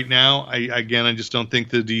 Right now, I just don't think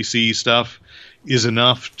the DC stuff is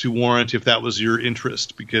enough to warrant if that was your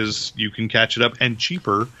interest, because you can catch it up and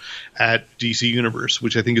cheaper at DC Universe,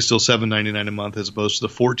 which I think is still $7.99 a month as opposed to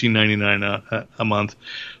the $14.99 a month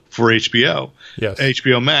for HBO. Yes.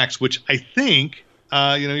 HBO Max, which I think,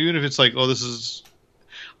 even if it's like, oh, this is...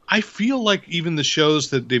 I feel like even the shows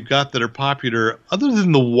that they've got that are popular, other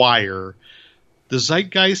than The Wire, the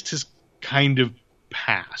zeitgeist has kind of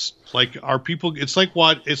passed. Like, are people... It's like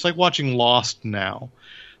watching Lost now.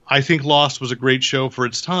 I think Lost was a great show for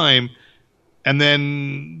its time, and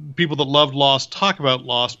then people that loved Lost talk about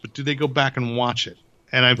Lost, but do they go back and watch it?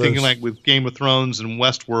 And I'm thinking, like, with Game of Thrones and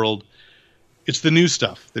Westworld, it's the new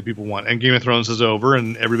stuff that people want. And Game of Thrones is over,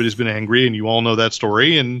 and everybody's been angry, and you all know that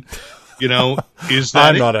story. And, is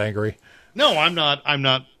that I'm not angry. No, I'm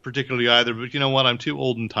not particularly either. But you know what? I'm too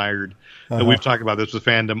old and tired. And we've talked about this with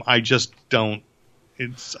fandom. I just don't.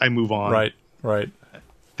 I move on. Right.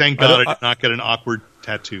 Thank God I did not get an awkward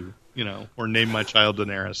tattoo, or name my child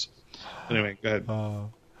Daenerys. Anyway, go ahead. No,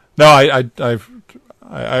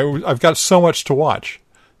 I've got so much to watch.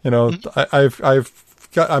 I'm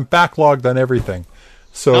backlogged on everything.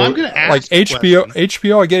 So now I'm gonna ask like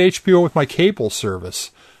HBO, I get HBO with my cable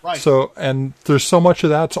service. Right. So, and there's so much of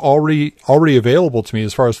that's already available to me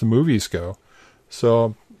as far as the movies go.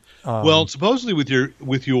 So, well, supposedly with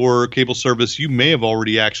your cable service, you may have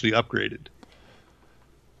already actually upgraded.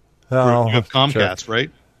 You have Comcast, right?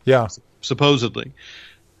 Yeah. Supposedly,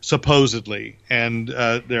 and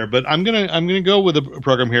but I'm gonna go with a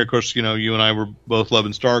program here. Of course, you and I were both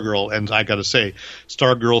loving Stargirl, and I got to say,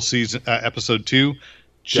 Stargirl season episode 2,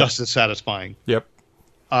 just as satisfying. Yep.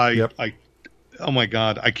 Oh my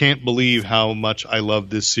God, I can't believe how much I love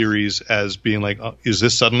this series as being like, is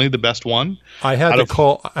this suddenly the best one? I had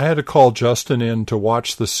to call Justin in to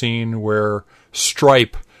watch the scene where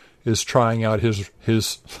Stripe is trying out his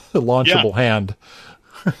launchable hand.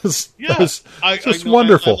 It's just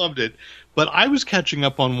wonderful. I loved it. But I was catching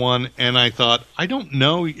up on one, and I thought, I don't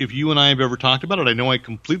know if you and I have ever talked about it. I know I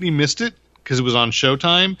completely missed it because it was on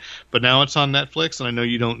Showtime, but now it's on Netflix, and I know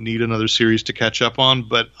you don't need another series to catch up on,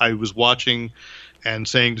 but I was watching and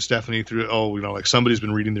saying to Stephanie like somebody's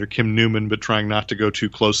been reading their Kim Newman but trying not to go too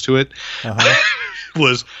close to it,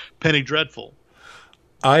 was Penny Dreadful.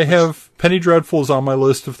 I have Penny Dreadful is on my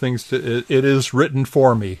list of things. It is written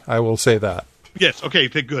for me. I will say that. Yes. Okay.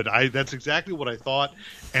 Good. That's exactly what I thought,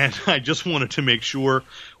 and I just wanted to make sure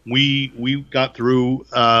we got through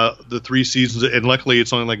the 3 seasons, and luckily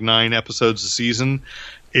it's only like 9 episodes a season.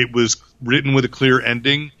 It was written with a clear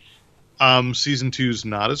ending. Season 2 is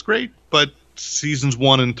not as great, but seasons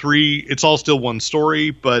 1 and 3, it's all still one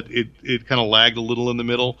story, but it kind of lagged a little in the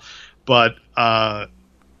middle. But I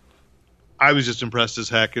was just impressed as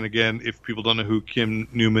heck. And again, if people don't know who Kim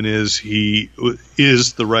Newman is, he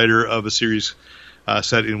is the writer of a series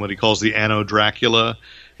set in what he calls the Anno Dracula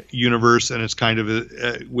universe, and it's kind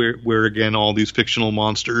of where again all these fictional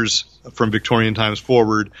monsters from Victorian times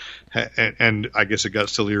forward, and I guess it got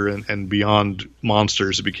sillier and beyond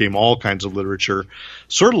monsters. It became all kinds of literature,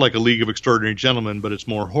 sort of like a League of Extraordinary Gentlemen, but it's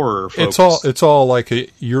more horror focused. It's all like a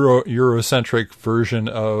Eurocentric version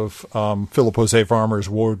of Philip Jose Farmer's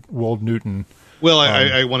Wold Newton. Well,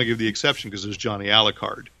 I want to give the exception because there's Johnny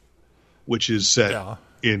Alucard, which is set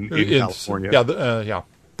in California. Yeah,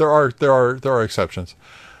 there are exceptions.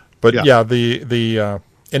 But the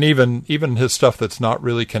and even his stuff that's not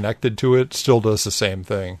really connected to it still does the same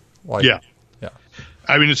thing. Yeah.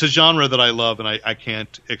 I mean, it's a genre that I love, and I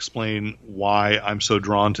can't explain why I'm so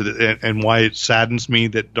drawn to it, and why it saddens me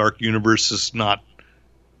that Dark Universe has not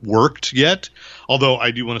worked yet. Although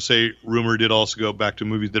I do want to say, rumor did also go back to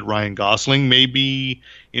movies that Ryan Gosling may be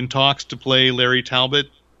in talks to play Larry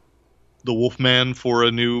Talbot, the Wolfman, for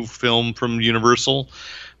a new film from Universal.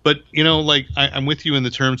 But, I'm with you in the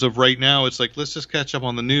terms of right now, it's like, let's just catch up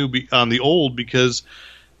on the old, because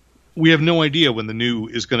we have no idea when the new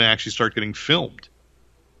is going to actually start getting filmed.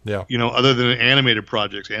 Yeah. Other than animated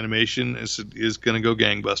projects, animation is going to go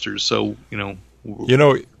gangbusters. So,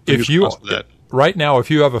 if you right now, if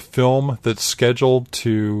you have a film that's scheduled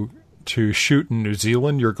to shoot in New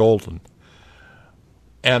Zealand, you're golden.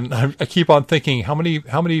 And I keep on thinking, how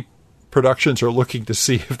many productions are looking to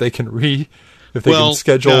see if they can can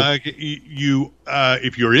schedule.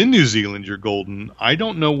 If you're in New Zealand, you're golden. I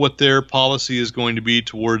don't know what their policy is going to be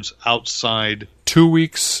towards outside. 2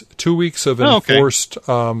 weeks of enforced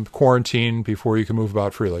quarantine before you can move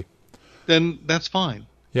about freely. Then that's fine.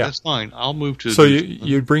 Yeah, that's fine. I'll move to. So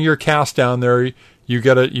you bring your cast down there. You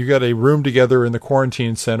get a room together in the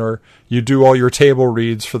quarantine center. You do all your table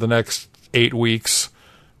reads for the next 8 weeks,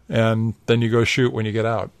 and then you go shoot when you get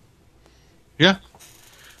out. Yeah.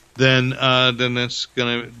 then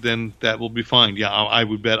that will be fine. Yeah, I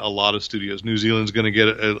would bet a lot of studios. New Zealand's going to get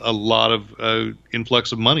a lot of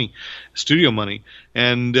influx of money, studio money,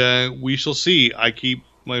 and we shall see. I keep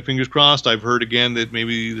my fingers crossed. I've heard again that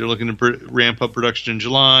maybe they're looking to ramp up production in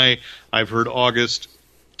July. I've heard August.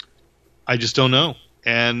 I just don't know.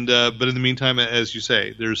 And but in the meantime, as you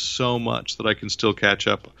say, there's so much that I can still catch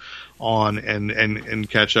up on and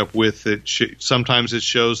catch up with. Sometimes it's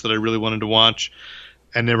shows that I really wanted to watch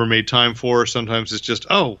and never made time for. Sometimes it's just,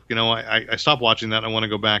 I stopped watching that and I want to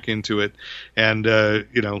go back into it. And,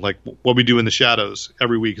 like What We Do in the Shadows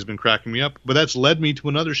every week has been cracking me up. But that's led me to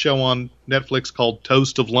another show on Netflix called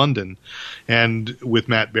Toast of London, and with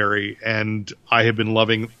Matt Berry. And I have been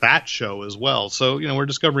loving that show as well. So, we're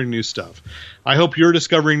discovering new stuff. I hope you're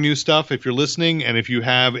discovering new stuff if you're listening. And if you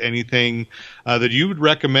have anything that you would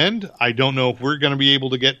recommend, I don't know if we're going to be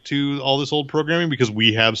able to get to all this old programming because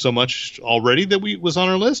we have so much already that was on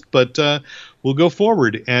our list, but we'll go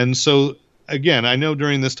forward. And so, again, I know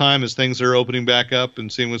during this time, as things are opening back up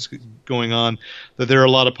and seeing what's going on, that there are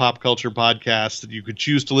a lot of pop culture podcasts that you could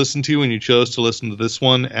choose to listen to, and you chose to listen to this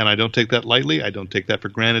one, and I don't take that lightly. I don't take that for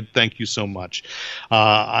granted. Thank you so much.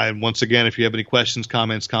 Once again, if you have any questions,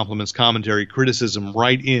 comments, compliments, commentary, criticism,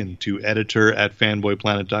 write in to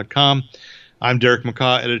editor@fanboyplanet.com. I'm Derek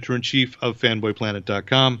McCaw, editor-in-chief of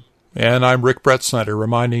fanboyplanet.com. And I'm Rick Brett Snyder,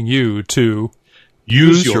 reminding you to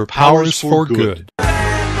use your powers for good.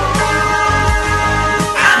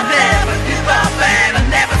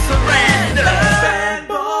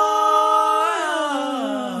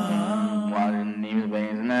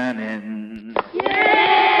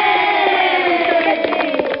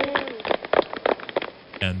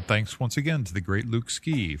 And thanks once again to the great Luke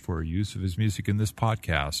Ski for use of his music in this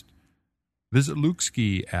podcast. Visit Luke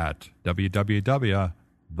Ski at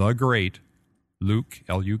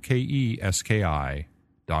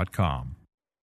www.thegreatlukeski.com.